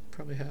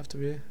 Probably have to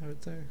be, I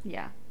would think.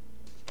 Yeah.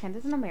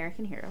 Kenda's an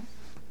American hero.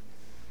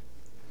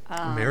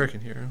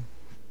 American hero.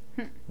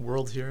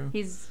 World hero.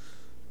 He's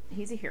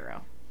a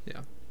hero.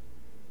 Yeah.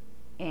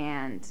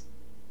 And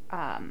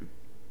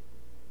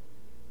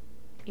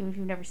even if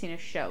you've never seen a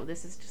show,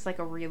 this is just like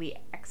a really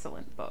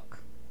excellent book.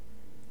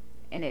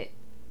 And it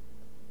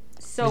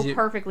so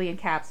perfectly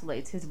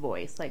encapsulates his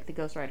voice. Like, the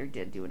ghostwriter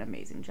did do an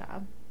amazing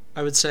job.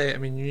 I would say, I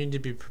mean, you need to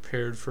be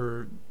prepared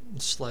for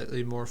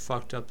slightly more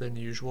fucked up than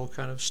usual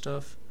kind of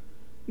stuff.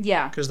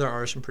 Yeah. Because there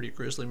are some pretty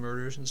grisly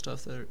murders and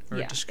stuff that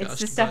are discussed.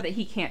 It's the stuff that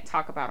he can't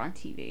talk about on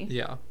TV.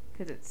 Yeah.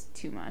 Because it's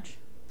too much.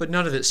 But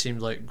none of it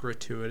seemed, like,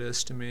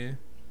 gratuitous to me.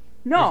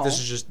 No. Like,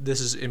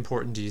 this is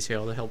important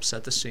detail to help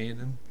set the scene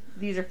and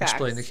these are facts.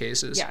 Explain the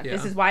cases. Yeah,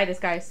 this is why this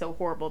guy is so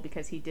horrible,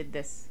 because he did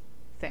this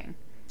thing.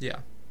 Yeah.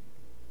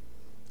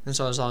 And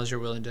so as long as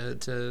you're willing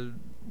to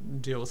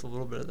deal with a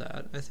little bit of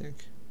that, I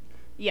think.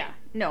 Yeah.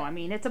 No, I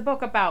mean, it's a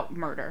book about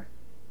murder.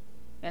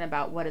 And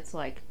about what it's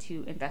like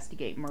to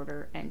investigate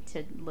murder and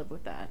to live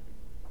with that.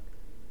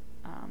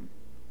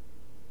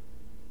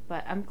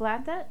 But I'm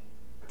glad that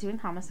doing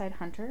Homicide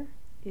Hunter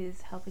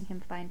is helping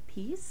him find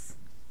peace.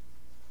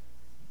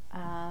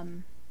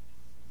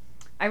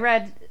 I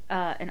read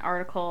an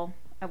article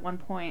at one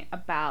point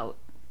about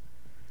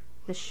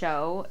the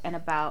show and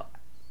about,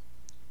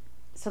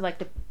 so like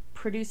the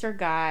producer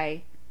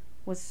guy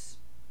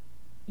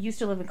used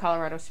to live in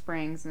Colorado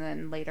Springs and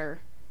then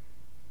later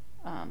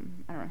I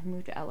don't know, he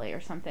moved to LA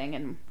or something,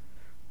 and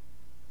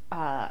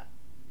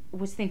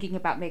was thinking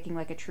about making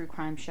like a true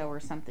crime show or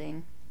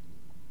something.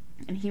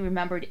 And he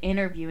remembered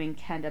interviewing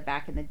Kenda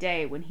back in the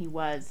day when he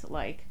was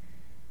like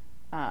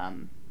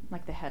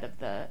the head of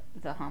the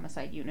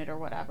homicide unit or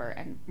whatever,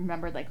 and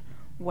remembered like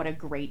what a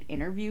great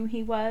interview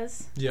he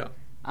was. Yeah.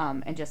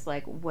 And just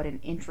like what an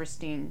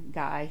interesting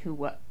guy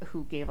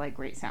who gave like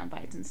great sound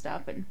bites and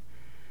stuff. And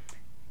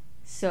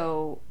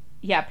so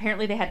yeah,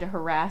 apparently they had to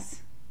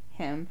harass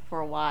him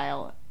for a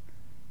while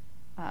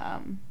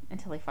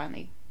until they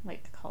finally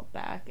like called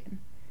back. And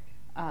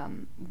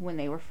when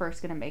they were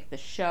first going to make the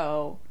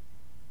show,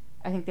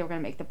 I think they were going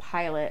to make the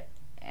pilot,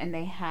 and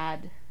they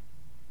had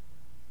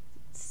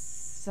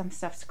some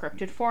stuff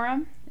scripted for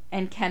him,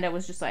 and Kenda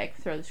was just like,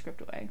 throw the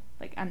script away,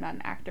 like, I'm not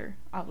an actor,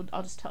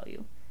 I'll just tell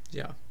you.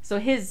 Yeah. So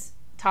his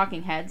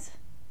talking heads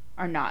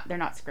they're not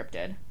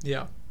scripted.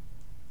 Yeah.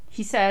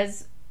 He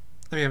says,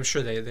 I mean, I'm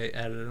sure they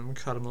edited them,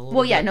 cut them a little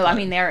well, yeah, bit, no, but I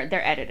mean, they're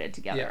edited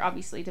together, yeah,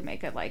 obviously, to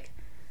make it like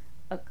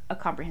a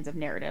comprehensive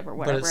narrative or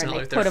whatever. But it's and not they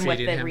like put they're him with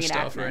feeding the him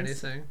stuff or reenactments.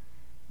 anything.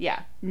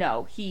 Yeah,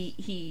 no,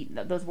 he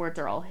those words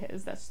are all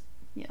his. That's,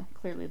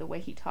 clearly the way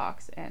he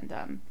talks.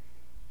 And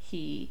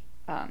he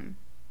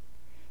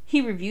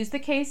reviews the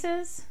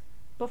cases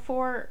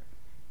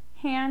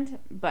beforehand,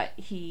 but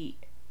he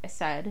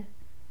said,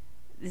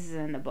 this is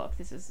in the book,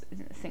 this is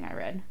the thing I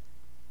read,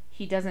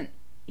 he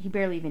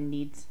barely even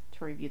needs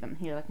to review them.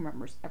 He like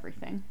remembers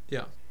everything.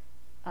 Yeah.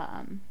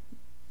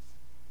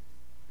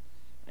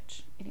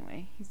 Which,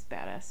 anyway, he's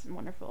badass and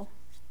wonderful,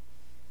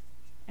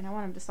 and I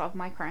want him to solve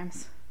my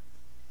crimes.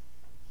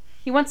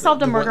 He once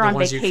solved a murder on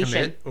vacation. You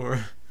commit,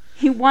 or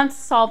he once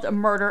solved a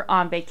murder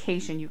on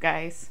vacation, you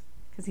guys,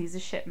 because he's a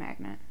shit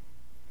magnet.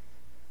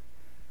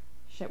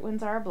 Shit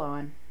winds are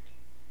blowing.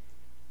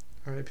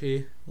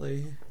 R.I.P.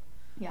 Lee.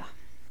 Yeah,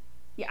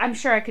 I'm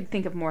sure I could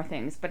think of more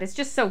things, but it's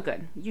just so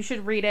good. You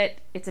should read it.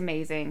 It's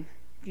amazing.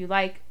 If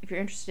you're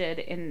interested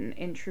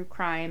in true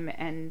crime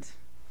and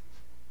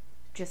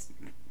just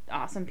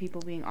awesome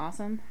people being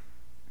awesome.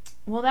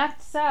 Well,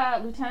 that's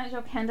Lieutenant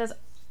Joe Kenda's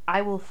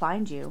I Will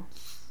Find You.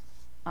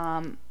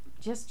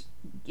 Just,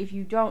 if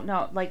you don't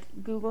know, like,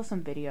 Google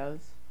some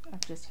videos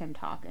of just him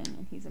talking,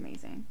 and he's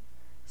amazing.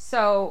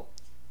 So,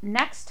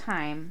 next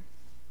time,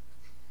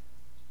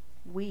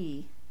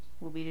 we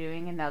will be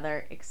doing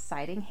another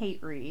exciting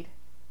hate read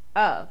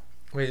of...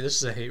 Wait, this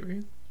is a hate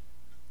read? I'm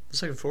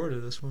looking forward to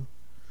this one.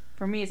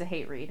 For me, it's a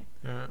hate read.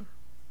 Yeah.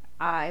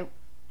 I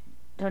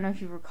don't know if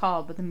you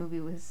recall, but the movie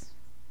was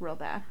real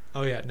bad.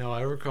 Oh yeah, no,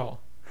 I recall.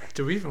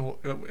 Did we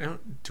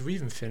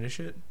even finish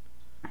it?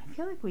 I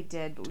feel like we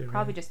did, but we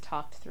probably just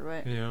talked through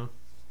it. Yeah.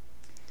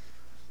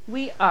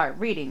 We are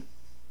reading,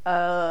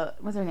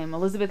 what's her name?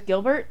 Elizabeth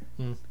Gilbert?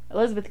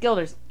 Elizabeth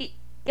Gilbert's Eat,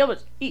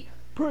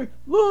 Pray,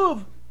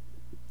 Love!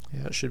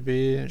 Yeah, it should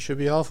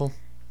be awful.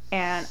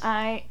 And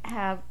I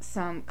have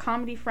some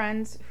comedy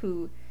friends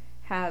who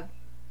have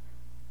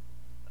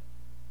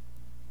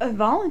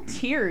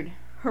volunteered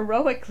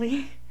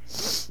heroically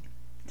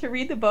to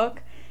read the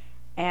book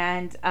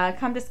and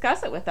come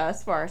discuss it with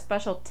us for our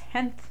special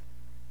 10th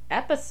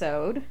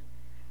episode.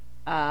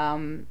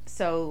 Yeah,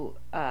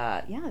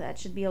 that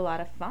should be a lot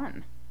of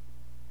fun.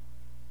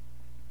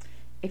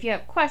 If you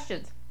have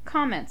questions,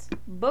 comments,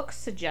 book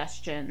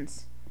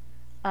suggestions,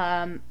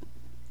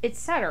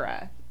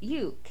 etc.,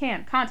 you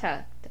can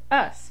contact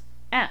us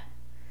at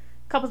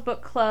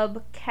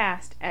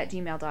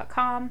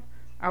couplesbookclubcast@gmail.com.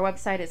 Our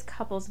website is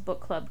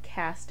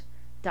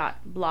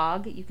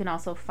couplesbookclubcast.blog. You can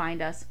also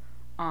find us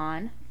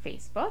on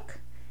Facebook.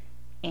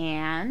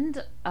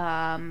 And,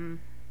 on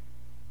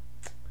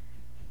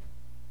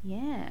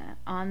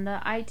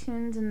the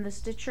iTunes and the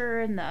Stitcher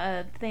and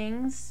the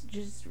things,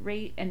 just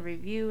rate and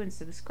review and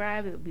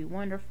subscribe. It would be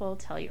wonderful.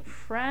 Tell your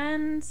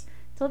friends.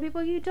 Tell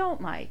people you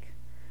don't like.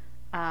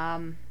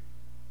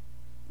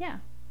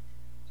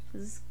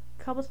 This is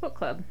Couples Book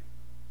Club.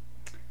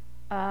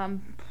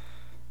 Don't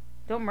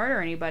murder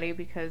anybody,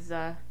 because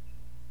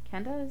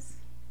Kenda's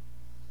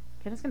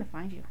gonna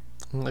find you.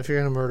 Well, if you're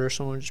gonna murder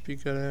someone, just be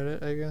good at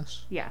it, I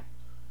guess. Yeah.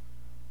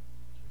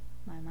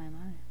 My.